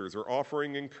scriptures or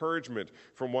offering encouragement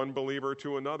from one believer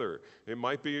to another. It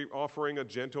might be offering a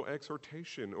gentle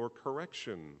exhortation or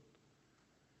correction.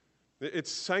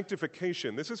 It's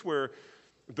sanctification. This is where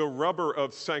the rubber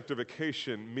of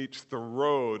sanctification meets the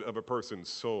road of a person's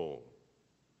soul.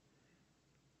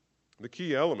 The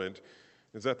key element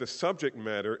is that the subject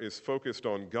matter is focused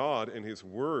on God and His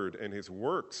Word and His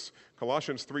works.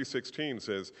 Colossians 3:16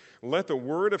 says, "Let the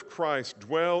word of Christ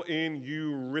dwell in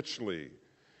you richly,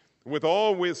 with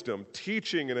all wisdom,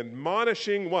 teaching and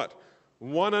admonishing" what?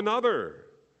 One another.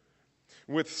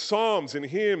 "With psalms and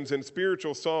hymns and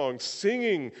spiritual songs,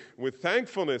 singing with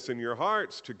thankfulness in your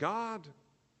hearts to God."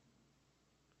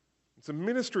 It's a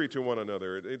ministry to one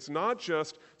another. It's not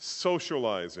just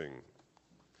socializing.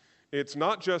 It's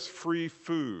not just free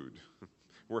food.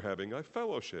 We're having a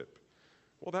fellowship.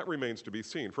 Well, that remains to be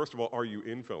seen. First of all, are you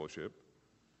in fellowship?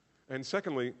 And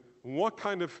secondly, what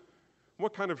kind of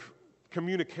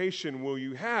communication will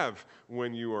you have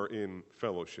when you are in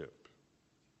fellowship?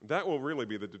 That will really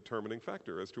be the determining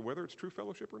factor as to whether it's true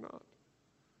fellowship or not.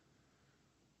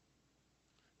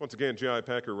 Once again, J.I.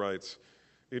 Packer writes,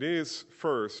 "It is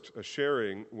first a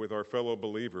sharing with our fellow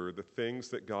believer the things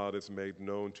that God has made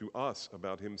known to us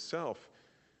about Himself,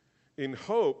 in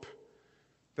hope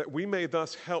that we may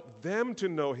thus help them to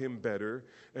know Him better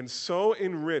and so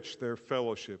enrich their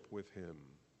fellowship with Him."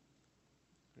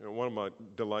 One of my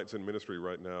delights in ministry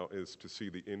right now is to see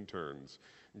the interns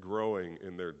growing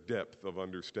in their depth of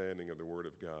understanding of the Word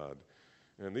of God.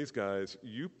 And these guys,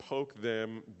 you poke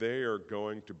them, they are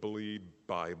going to bleed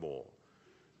Bible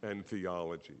and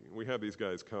theology. We have these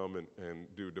guys come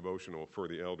and do devotional for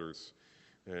the elders.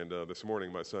 And this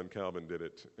morning my son Calvin did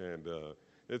it. And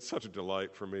it's such a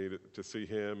delight for me to see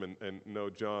him and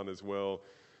know John as well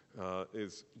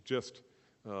is just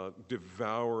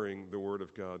devouring the Word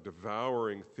of God,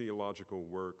 devouring theological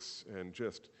works, and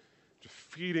just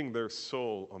feeding their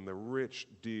soul on the rich,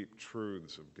 deep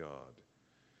truths of God.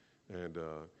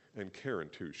 And Karen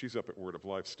too. She's up at Word of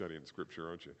Life studying Scripture,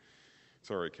 aren't you?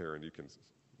 Sorry, Karen, you can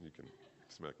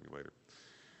smack me later.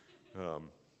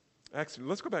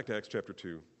 Let's go back to Acts chapter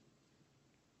 2.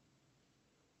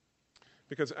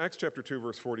 Because Acts chapter 2,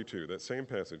 verse 42, that same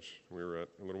passage we were at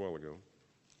a little while ago,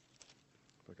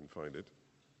 if I can find it.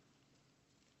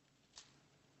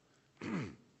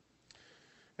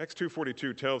 Acts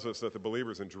 2:42 tells us that the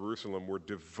believers in Jerusalem were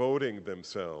devoting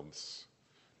themselves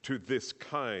to this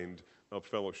kind of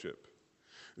fellowship.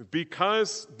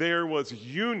 Because there was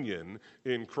union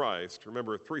in Christ.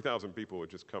 Remember, 3,000 people had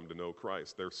just come to know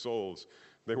Christ. Their souls,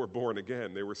 they were born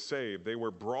again. They were saved. They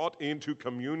were brought into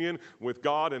communion with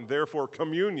God and therefore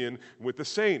communion with the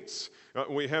saints.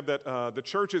 We have that, the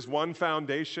church is one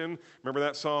foundation. Remember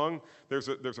that song? There's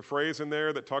a phrase in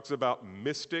there that talks about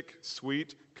mystic,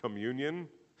 sweet communion.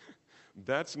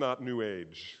 That's not New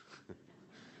Age.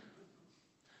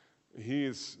 He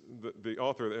is the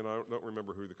author, and I don't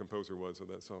remember who the composer was of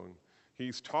that song.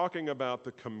 He's talking about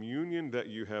the communion that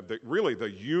you have, really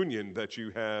the union that you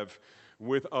have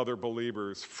with other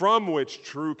believers, from which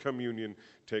true communion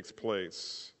takes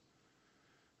place.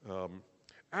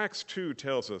 Acts 2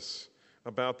 tells us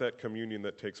about that communion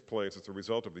that takes place as a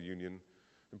result of the union.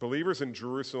 Believers in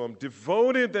Jerusalem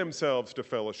devoted themselves to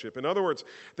fellowship. In other words,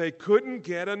 they couldn't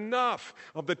get enough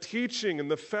of the teaching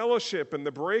and the fellowship and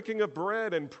the breaking of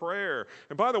bread and prayer.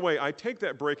 And by the way, I take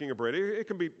that breaking of bread, it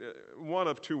can be one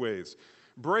of two ways.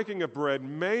 Breaking of bread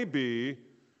may be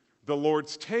the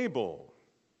Lord's table,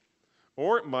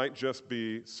 or it might just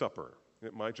be supper.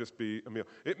 It might just be a meal.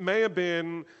 It may have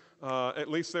been, at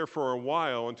least there for a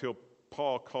while until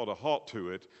Paul called a halt to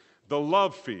it, the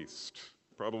love feast.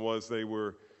 Problem was they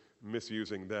were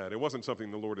misusing that. It wasn't something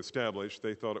the Lord established.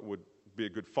 They thought it would be a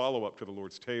good follow-up to the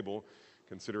Lord's table,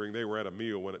 considering they were at a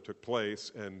meal when it took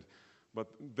place. But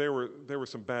there were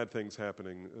some bad things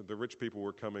happening. The rich people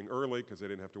were coming early because they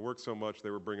didn't have to work so much. They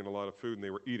were bringing a lot of food, and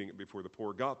they were eating it before the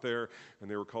poor got there,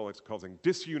 and they were causing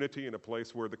disunity in a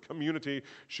place where the community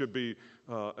should be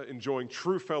enjoying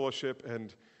true fellowship,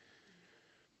 and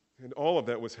all of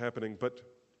that was happening. But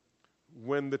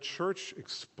when the church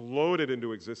exploded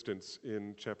into existence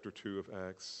in chapter 2 of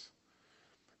Acts,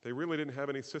 they really didn't have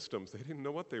any systems. They didn't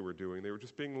know what they were doing. They were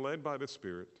just being led by the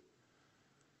Spirit.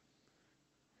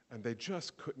 And they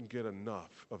just couldn't get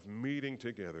enough of meeting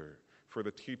together for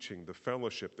the teaching, the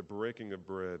fellowship, the breaking of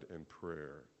bread, and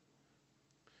prayer.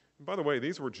 And by the way,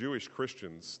 these were Jewish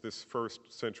Christians, this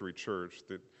first century church,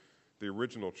 the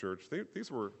original church.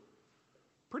 These were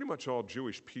pretty much all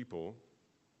Jewish people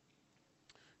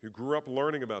who grew up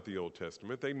learning about the Old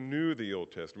Testament. They knew the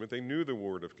Old Testament. They knew the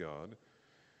Word of God.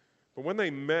 But when they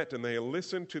met and they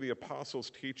listened to the apostles'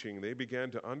 teaching, they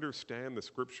began to understand the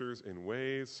Scriptures in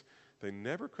ways they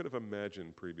never could have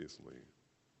imagined previously.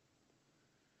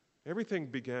 Everything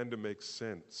began to make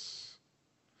sense.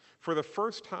 For the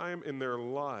first time in their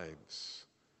lives,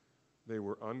 they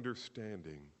were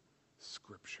understanding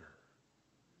Scripture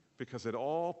because it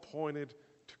all pointed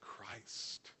to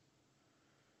Christ.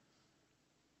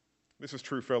 This is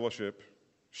true fellowship,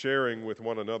 sharing with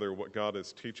one another what God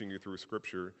is teaching you through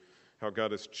Scripture, how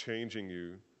God is changing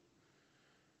you.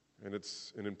 And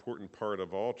it's an important part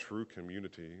of all true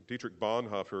community. Dietrich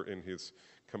Bonhoeffer, in his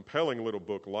compelling little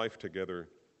book, Life Together,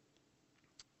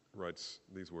 writes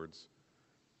these words: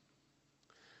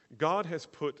 God has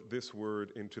put this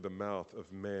word into the mouth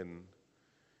of men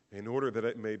in order that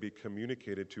it may be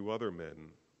communicated to other men.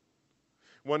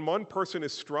 When one person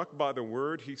is struck by the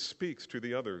word, he speaks to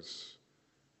the others.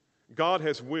 God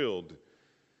has willed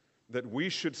that we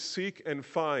should seek and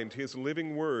find his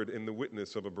living word in the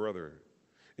witness of a brother,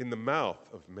 in the mouth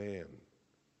of man.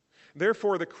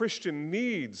 Therefore, the Christian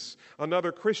needs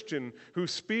another Christian who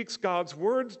speaks God's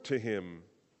word to him.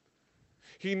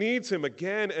 He needs him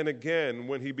again and again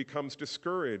when he becomes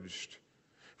discouraged.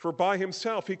 For by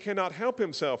himself he cannot help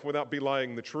himself without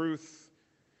belying the truth.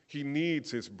 He needs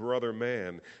his brother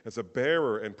man as a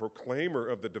bearer and proclaimer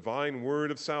of the divine word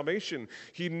of salvation.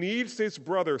 He needs his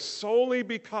brother solely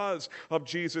because of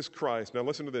Jesus Christ. Now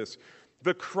listen to this.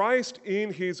 The Christ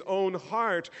in his own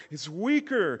heart is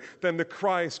weaker than the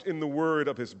Christ in the word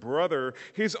of his brother.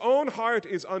 His own heart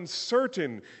is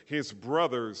uncertain. His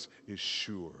brother's is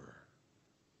sure.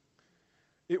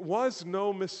 It was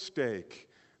no mistake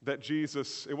that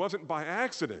it wasn't by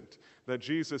accident that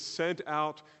Jesus sent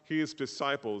out his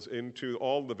disciples into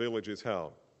all the villages.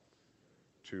 How?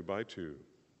 2 by 2.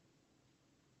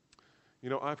 You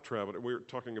know, I've traveled. We were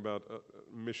talking about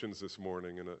missions this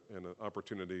morning and an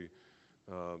opportunity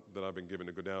that I've been given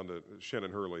to go down to.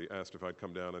 Shannon Hurley asked if I'd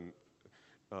come down, and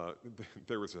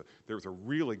there was a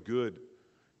really good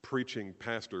preaching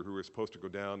pastor who was supposed to go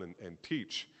down and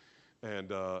teach,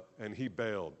 and he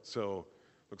bailed. So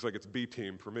looks like it's B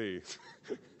team for me.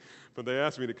 But they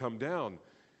asked me to come down,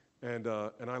 and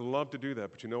I love to do that.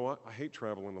 But you know what? I hate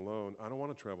traveling alone. I don't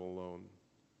want to travel alone.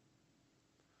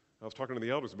 I was talking to the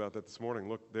elders about that this morning.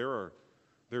 Look, there are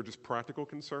just practical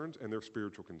concerns and there are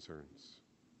spiritual concerns.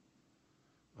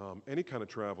 Any kind of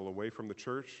travel away from the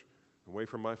church, away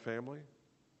from my family,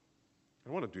 I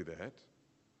don't want to do that.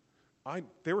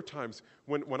 There were times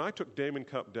when I took Damon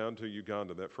Cup down to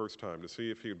Uganda that first time to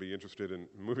see if he would be interested in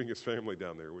moving his family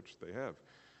down there, which they have.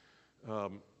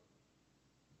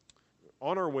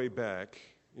 On our way back,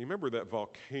 you remember that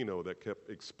volcano that kept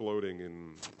exploding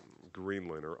in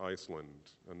Greenland or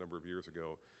Iceland a number of years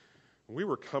ago? We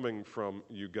were coming from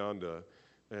Uganda,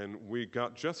 and we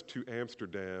got just to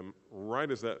Amsterdam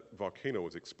right as that volcano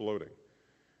was exploding,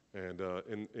 and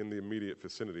in the immediate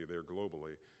vicinity there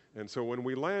globally. And so when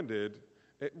we landed,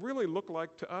 it really looked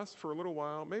like to us for a little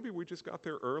while, maybe we just got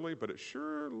there early, but it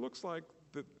sure looks like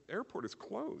the airport is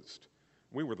closed.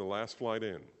 We were the last flight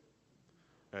in,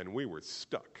 and we were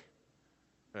stuck,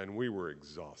 and we were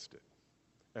exhausted,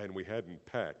 and we hadn't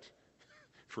packed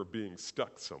for being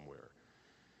stuck somewhere.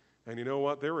 And you know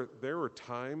what? There were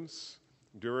times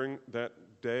during that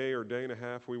day or day and a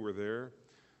half we were there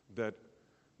that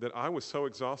I was so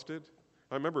exhausted.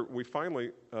 I remember we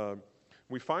finally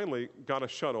got a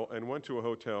shuttle and went to a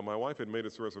hotel. My wife had made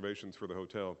us reservations for the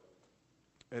hotel,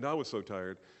 and I was so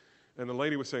tired. And the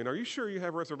lady was saying, "Are you sure you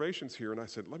have reservations here?" And I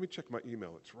said, "Let me check my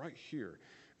email. It's right here."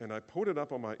 And I pulled it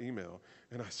up on my email,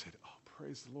 and I said, "Oh,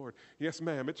 praise the Lord. Yes,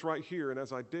 ma'am, it's right here." And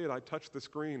as I did, I touched the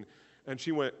screen, and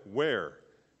she went, "Where?"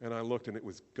 And I looked, and it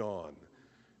was gone.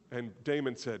 And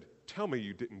Damon said, "Tell me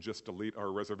you didn't just delete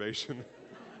our reservation."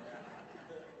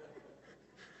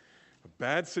 A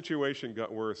bad situation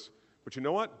got worse. But you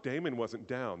know what? Damon wasn't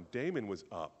down. Damon was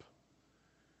up.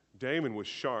 Damon was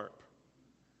sharp.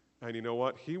 And you know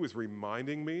what? He was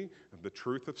reminding me of the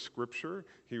truth of Scripture.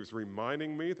 He was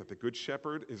reminding me that the Good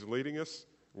Shepherd is leading us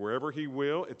wherever he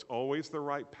will. It's always the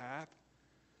right path.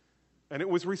 And it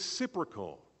was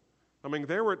reciprocal. I mean,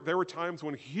 there were times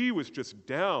when he was just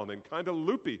down and kind of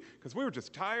loopy because we were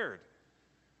just tired.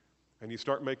 And you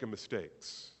start making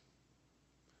mistakes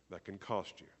that can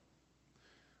cost you.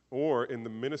 Or in the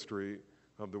ministry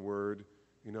of the word,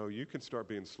 you can start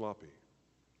being sloppy.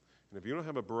 And if you don't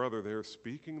have a brother there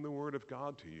speaking the word of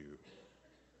God to you,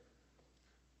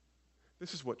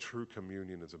 this is what true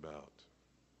communion is about.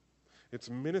 It's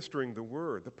ministering the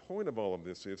word. The point of all of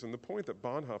this is, and the point that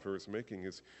Bonhoeffer is making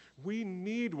is, we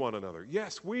need one another.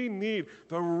 Yes, we need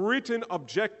the written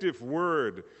objective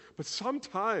word. But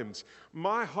sometimes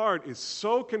my heart is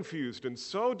so confused and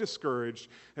so discouraged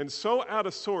and so out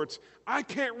of sorts, I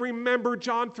can't remember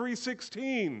John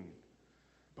 3:16.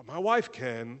 But my wife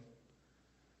can.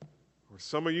 Or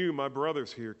some of you, my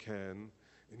brothers here, can.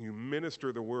 And you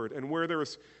minister the word. And where there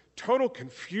is total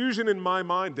confusion in my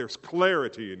mind, there's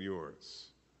clarity in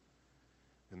yours.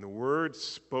 And the word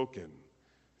spoken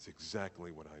is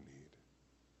exactly what I need.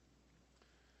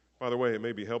 By the way, it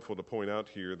may be helpful to point out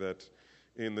here that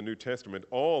in the New Testament,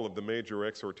 all of the major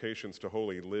exhortations to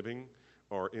holy living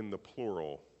are in the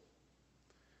plural.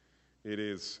 It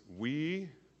is we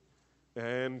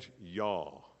and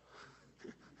y'all.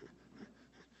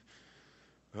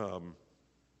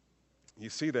 You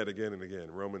see that again and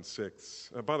again, Romans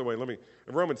 6. By the way,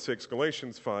 Romans 6,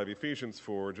 Galatians 5, Ephesians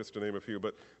 4, just to name a few.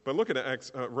 But look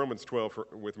at Romans 12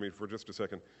 with me for just a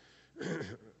second.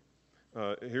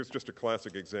 Here's just a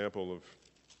classic example of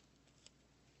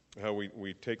how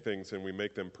we take things and we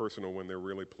make them personal when they're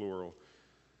really plural.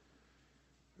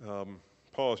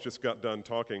 Paul has just got done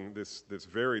talking this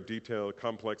very detailed,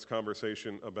 complex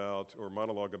conversation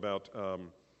monologue about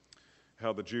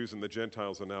how the Jews and the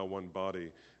Gentiles are now one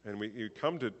body. And you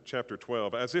come to chapter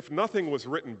 12, as if nothing was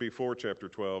written before chapter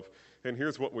 12. And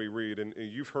here's what we read, and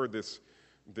you've heard this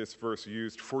verse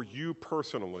used for you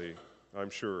personally, I'm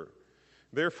sure.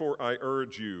 Therefore, I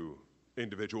urge you,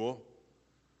 individual,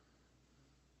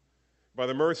 by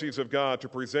the mercies of God, to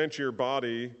present your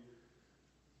body,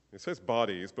 it says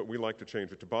bodies, but we like to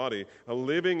change it to body, a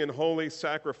living and holy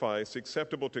sacrifice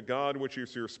acceptable to God, which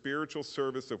is your spiritual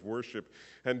service of worship.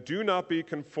 And do not be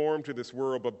conformed to this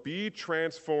world, but be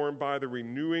transformed by the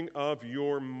renewing of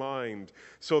your mind,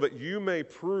 so that you may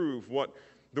prove what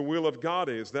the will of God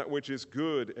is, that which is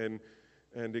good and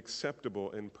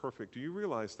acceptable and perfect. Do you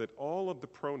realize that all of the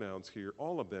pronouns here,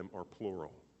 all of them are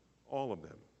plural? All of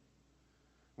them.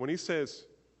 When he says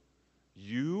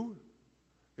you,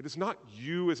 it is not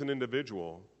you as an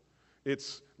individual.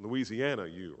 It's Louisiana,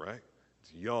 you, right?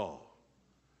 It's y'all.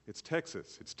 It's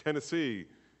Texas. It's Tennessee,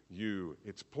 you.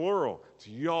 It's plural. It's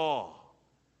y'all.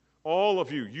 All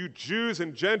of you, you Jews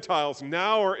and Gentiles,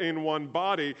 now are in one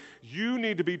body. You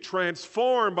need to be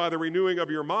transformed by the renewing of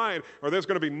your mind, or there's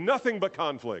going to be nothing but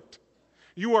conflict.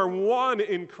 You are one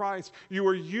in Christ. You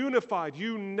are unified.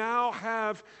 You now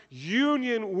have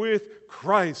union with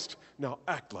Christ. Now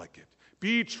act like it.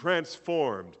 Be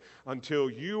transformed until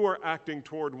you are acting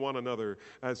toward one another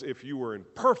as if you were in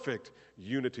perfect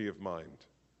unity of mind.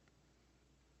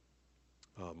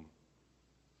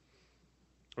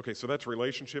 Okay, so that's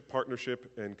relationship,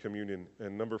 partnership, and communion.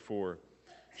 And number 4,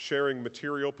 sharing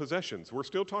material possessions. We're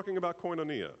still talking about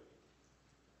koinonia.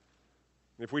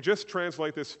 If we just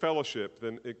translate this fellowship,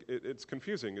 then it's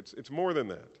confusing. It's more than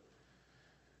that.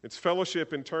 It's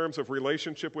fellowship in terms of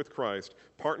relationship with Christ,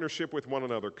 partnership with one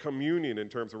another, communion in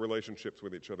terms of relationships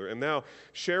with each other, and now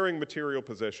sharing material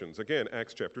possessions. Again,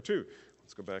 Acts chapter 2.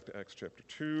 Let's go back to Acts chapter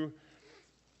 2.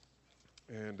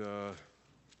 And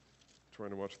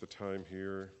Trying to watch the time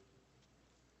here.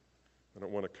 I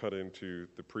don't want to cut into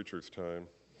the preacher's time.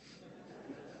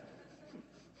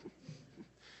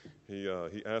 He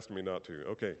asked me not to.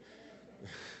 Okay.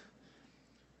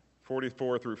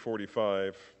 44 through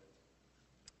 45.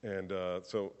 And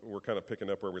so we're kind of picking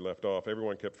up where we left off.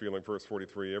 Everyone kept feeling, verse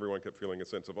 43, everyone kept feeling a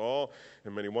sense of awe,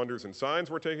 and many wonders and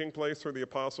signs were taking place through the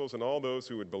apostles, and all those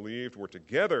who had believed were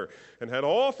together and had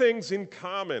all things in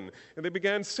common. And they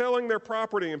began selling their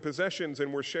property and possessions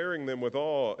and were sharing them with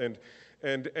all,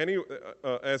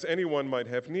 as anyone might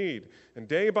have need. And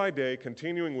day by day,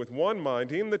 continuing with one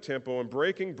mind in the temple and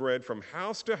breaking bread from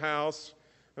house to house.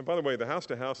 And by the way, the house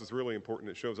to house is really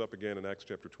important. It shows up again in Acts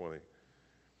chapter 20.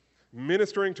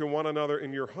 Ministering to one another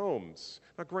in your homes.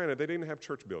 Now, granted, they didn't have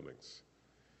church buildings.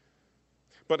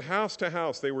 But house to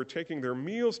house, they were taking their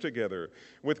meals together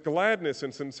with gladness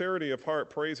and sincerity of heart,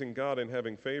 praising God and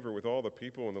having favor with all the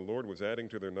people, and the Lord was adding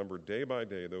to their number day by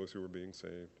day those who were being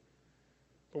saved.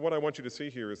 But what I want you to see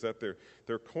here is that their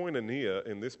koinonia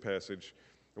in this passage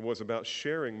was about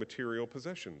sharing material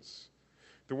possessions.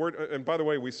 The word, and by the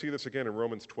way, we see this again in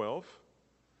Romans 12.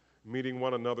 Meeting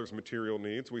one another's material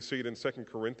needs. We see it in 2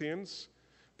 Corinthians.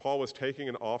 Paul was taking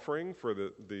an offering for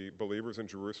the believers in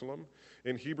Jerusalem.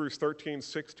 In Hebrews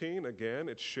 13:16, again,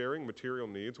 it's sharing material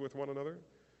needs with one another.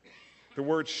 The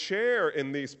word share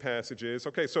in these passages,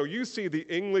 okay, so you see the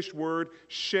English word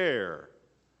share.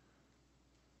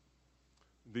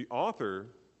 The author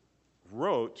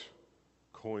wrote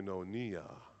koinonia.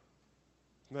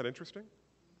 Isn't that interesting?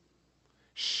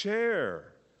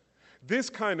 Share.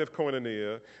 This kind of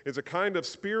koinonia is a kind of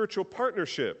spiritual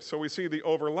partnership. So we see the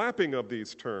overlapping of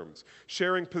these terms.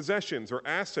 Sharing possessions or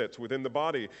assets within the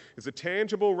body is a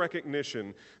tangible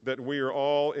recognition that we are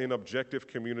all in objective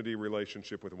community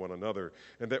relationship with one another.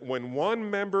 And that when one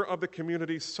member of the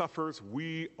community suffers,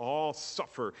 we all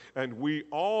suffer. And we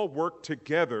all work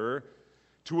together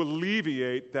to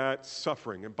alleviate that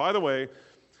suffering. And by the way,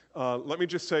 let me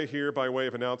just say here by way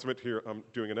of announcement, here I'm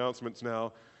doing announcements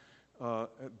now.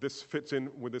 This fits in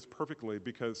with this perfectly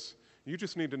because you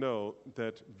just need to know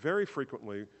that very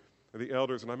frequently the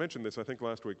elders, and I mentioned this I think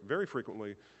last week, very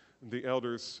frequently the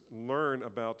elders learn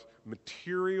about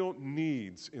material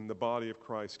needs in the body of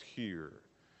Christ here.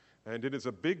 And it is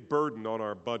a big burden on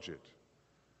our budget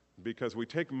because we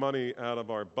take money out of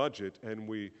our budget and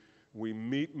we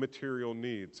meet material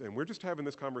needs. And we're just having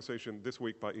this conversation this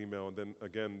week by email and then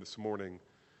again this morning.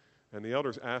 And the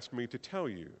elders asked me to tell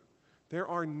you there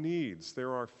are needs,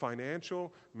 there are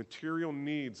financial, material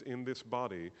needs in this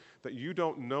body that you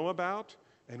don't know about,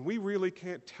 and we really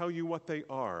can't tell you what they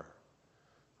are.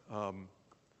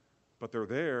 But they're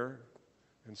there.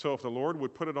 And so if the Lord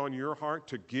would put it on your heart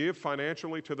to give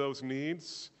financially to those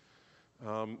needs,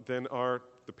 then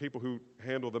the people who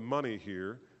handle the money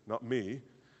here, not me,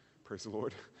 praise the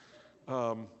Lord,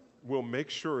 will make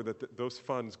sure that those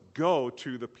funds go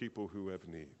to the people who have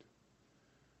need.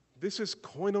 This is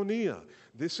koinonia.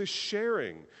 This is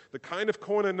sharing. This kind of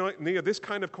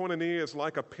koinonia is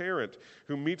like a parent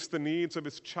who meets the needs of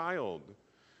his child.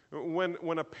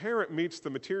 When a parent meets the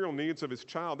material needs of his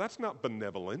child, that's not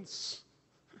benevolence.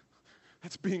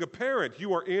 That's being a parent.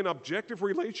 You are in objective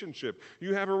relationship.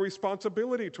 You have a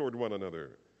responsibility toward one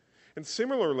another. And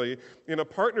similarly, in a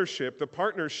partnership, the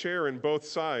partners share in both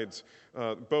sides,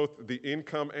 both the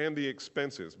income and the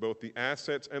expenses, both the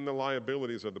assets and the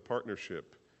liabilities of the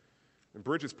partnership. And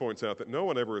Bridges points out that no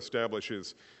one ever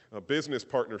establishes a business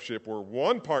partnership where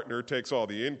one partner takes all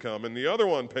the income and the other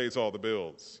one pays all the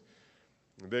bills.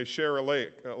 They share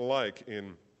alike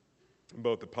in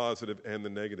both the positive and the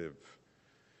negative.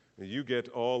 You get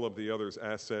all of the other's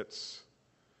assets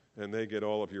and they get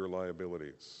all of your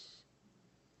liabilities.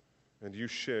 And you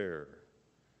share.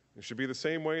 It should be the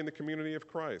same way in the community of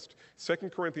Christ. 2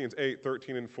 Corinthians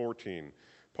 8:13 and 14.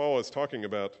 Paul is talking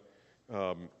about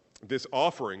this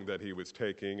offering that he was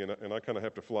taking, and I kind of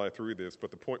have to fly through this,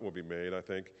 but the point will be made, I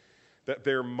think, that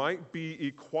there might be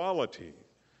equality.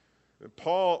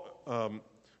 Paul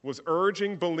was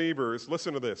urging believers,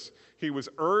 listen to this, he was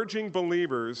urging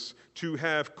believers to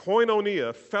have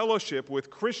koinonia, fellowship with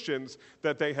Christians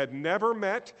that they had never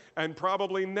met and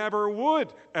probably never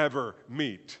would ever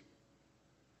meet.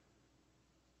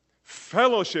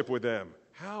 Fellowship with them.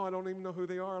 How? I don't even know who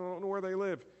they are. I don't know where they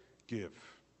live. Give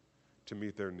to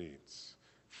meet their needs.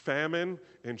 Famine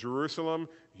in Jerusalem,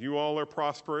 you all are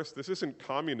prosperous. This isn't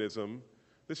communism.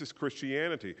 This is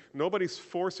Christianity. Nobody's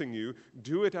forcing you.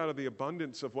 Do it out of the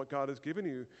abundance of what God has given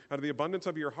you, out of the abundance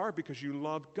of your heart because you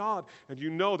love God and you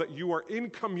know that you are in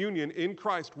communion in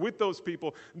Christ with those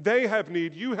people. They have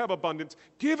need. You have abundance.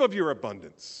 Give of your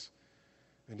abundance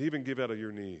and even give out of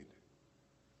your need.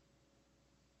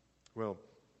 Well,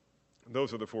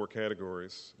 those are the four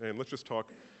categories. And let's just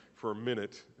talk for a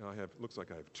minute. Looks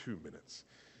like I have 2 minutes.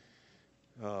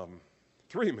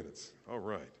 3 minutes, all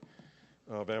right,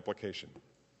 of application.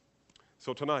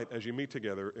 So tonight, as you meet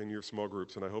together in your small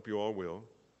groups, and I hope you all will,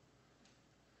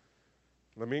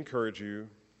 let me encourage you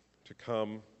to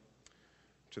come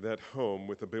to that home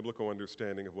with a biblical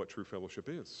understanding of what true fellowship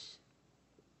is.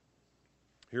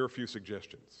 Here are a few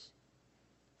suggestions.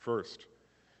 First,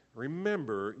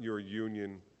 remember your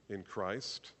union in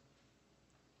Christ.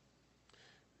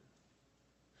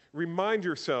 Remind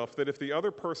yourself that if the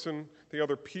other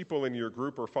people in your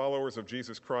group are followers of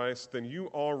Jesus Christ, then you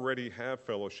already have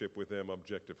fellowship with them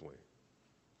objectively.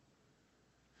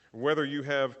 Whether you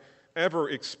have ever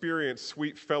experienced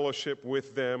sweet fellowship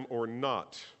with them or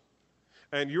not.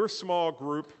 And your small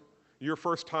group, your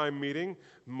first time meeting,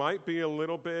 might be a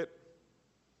little bit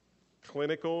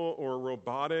clinical or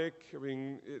robotic. I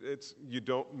mean, you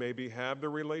don't maybe have the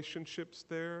relationships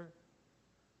there.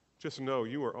 Just know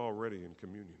you are already in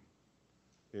communion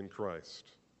in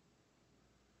Christ.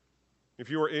 If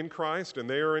you are in Christ and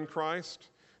they are in Christ,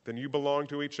 then you belong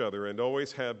to each other and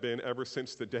always have been ever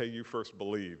since the day you first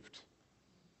believed.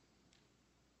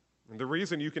 And the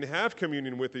reason you can have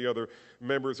communion with the other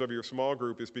members of your small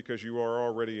group is because you are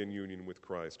already in union with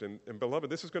Christ. And beloved,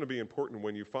 this is going to be important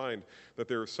when you find that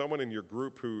there is someone in your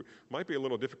group who might be a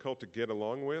little difficult to get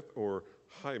along with or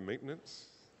high maintenance.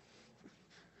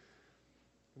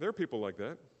 There are people like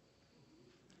that.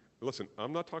 Listen,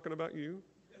 I'm not talking about you.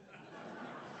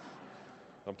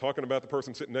 I'm talking about the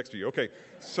person sitting next to you. Okay,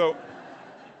 so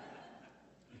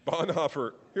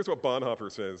Bonhoeffer, here's what Bonhoeffer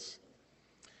says.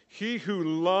 He who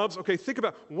loves, okay, think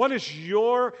about what is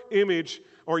your image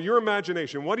or your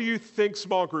imagination? What do you think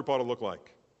small group ought to look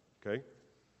like? Okay?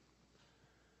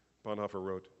 Bonhoeffer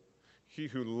wrote, he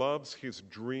who loves his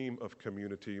dream of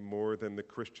community more than the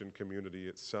Christian community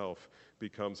itself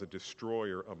becomes a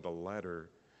destroyer of the latter,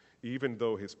 even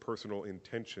though his personal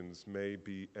intentions may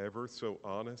be ever so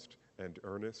honest and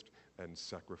earnest and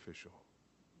sacrificial.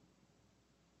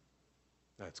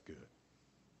 That's good.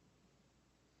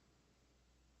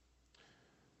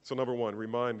 So number one,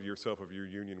 remind yourself of your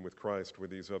union with Christ with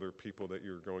these other people that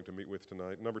you're going to meet with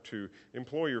tonight. Number two,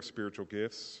 employ your spiritual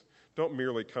gifts. Don't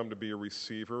merely come to be a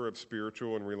receiver of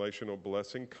spiritual and relational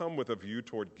blessing. Come with a view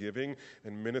toward giving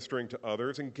and ministering to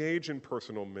others. Engage in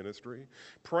personal ministry.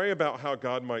 Pray about how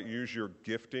God might use your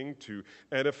gifting to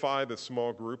edify the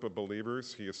small group of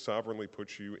believers He has sovereignly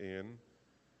put you in.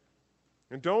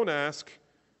 And don't ask,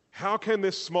 how can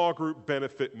this small group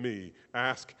benefit me?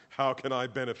 Ask, how can I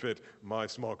benefit my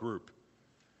small group?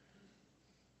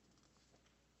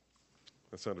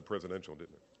 That sounded presidential,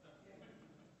 didn't it?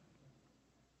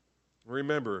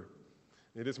 Remember,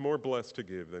 it is more blessed to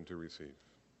give than to receive.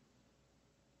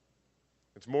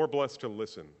 It's more blessed to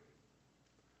listen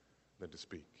than to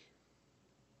speak.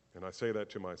 And I say that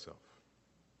to myself.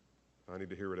 I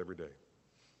need to hear it every day.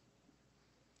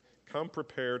 Come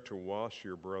prepared to wash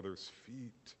your brother's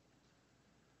feet,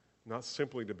 not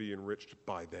simply to be enriched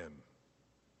by them.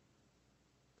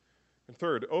 And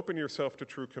third, open yourself to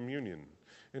true communion.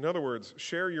 In other words,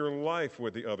 share your life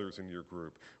with the others in your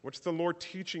group. What's the Lord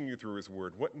teaching you through His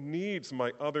Word? What needs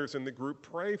might others in the group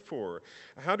pray for?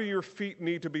 How do your feet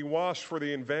need to be washed for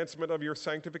the advancement of your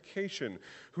sanctification?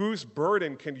 Whose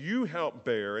burden can you help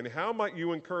bear? And how might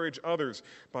you encourage others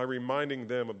by reminding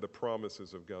them of the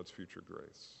promises of God's future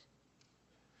grace?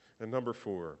 And number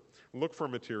four, look for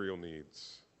material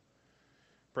needs.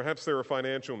 Perhaps there are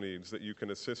financial needs that you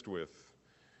can assist with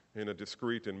in a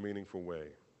discreet and meaningful way.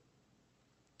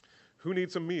 Who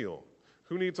needs a meal?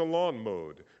 Who needs a lawn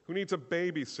mowed? Who needs a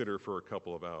babysitter for a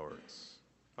couple of hours?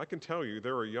 I can tell you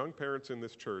there are young parents in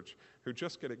this church who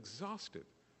just get exhausted.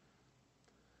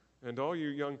 And all you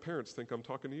young parents think I'm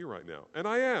talking to you right now. And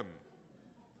I am.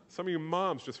 Some of you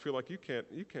moms just feel like you can't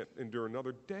endure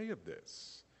another day of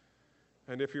this.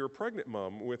 And if you're a pregnant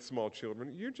mom with small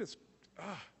children, you just,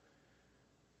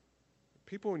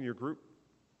 people in your group,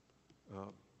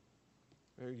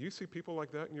 you see people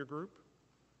like that in your group?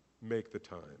 Make the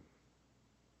time.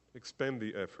 Expend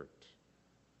the effort.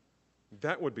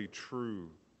 That would be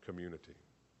true community.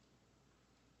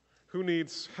 Who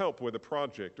needs help with a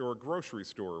project or a grocery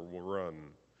store will run?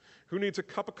 Who needs a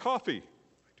cup of coffee?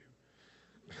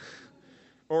 I do.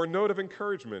 Or a note of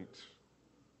encouragement?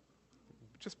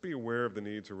 Just be aware of the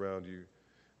needs around you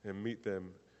and meet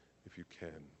them if you can.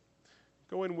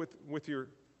 Go in with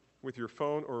your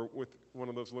phone or with one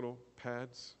of those little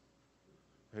pads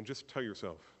and just tell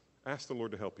yourself, ask the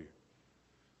Lord to help you.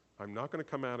 I'm not going to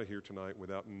come out of here tonight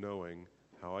without knowing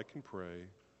how I can pray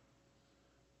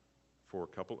for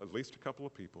at least a couple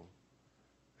of people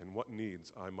and what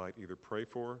needs I might either pray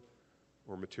for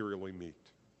or materially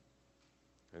meet,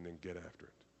 and then get after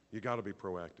it. You got to be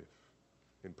proactive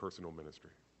in personal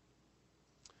ministry.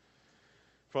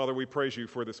 Father, we praise you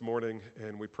for this morning,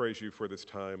 and we praise you for this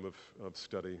time of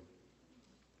study.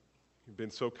 You've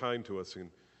been so kind to us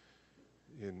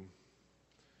in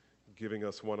giving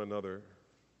us one another.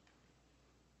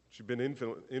 You've been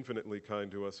infinitely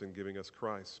kind to us in giving us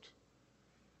Christ.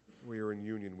 We are in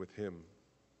union with him.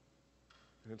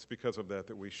 And it's because of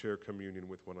that we share communion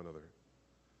with one another.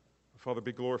 Father,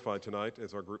 be glorified tonight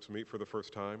as our groups meet for the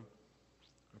first time.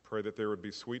 I pray that there would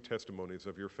be sweet testimonies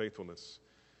of your faithfulness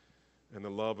and the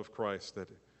love of Christ that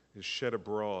is shed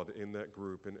abroad in that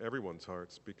group, in everyone's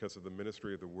hearts, because of the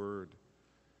ministry of the Word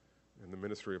and the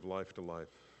ministry of life to life.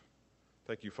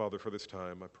 Thank you, Father, for this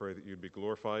time. I pray that you'd be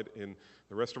glorified in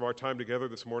the rest of our time together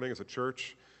this morning as a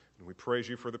church, and we praise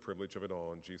you for the privilege of it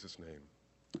all. In Jesus' name,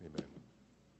 amen.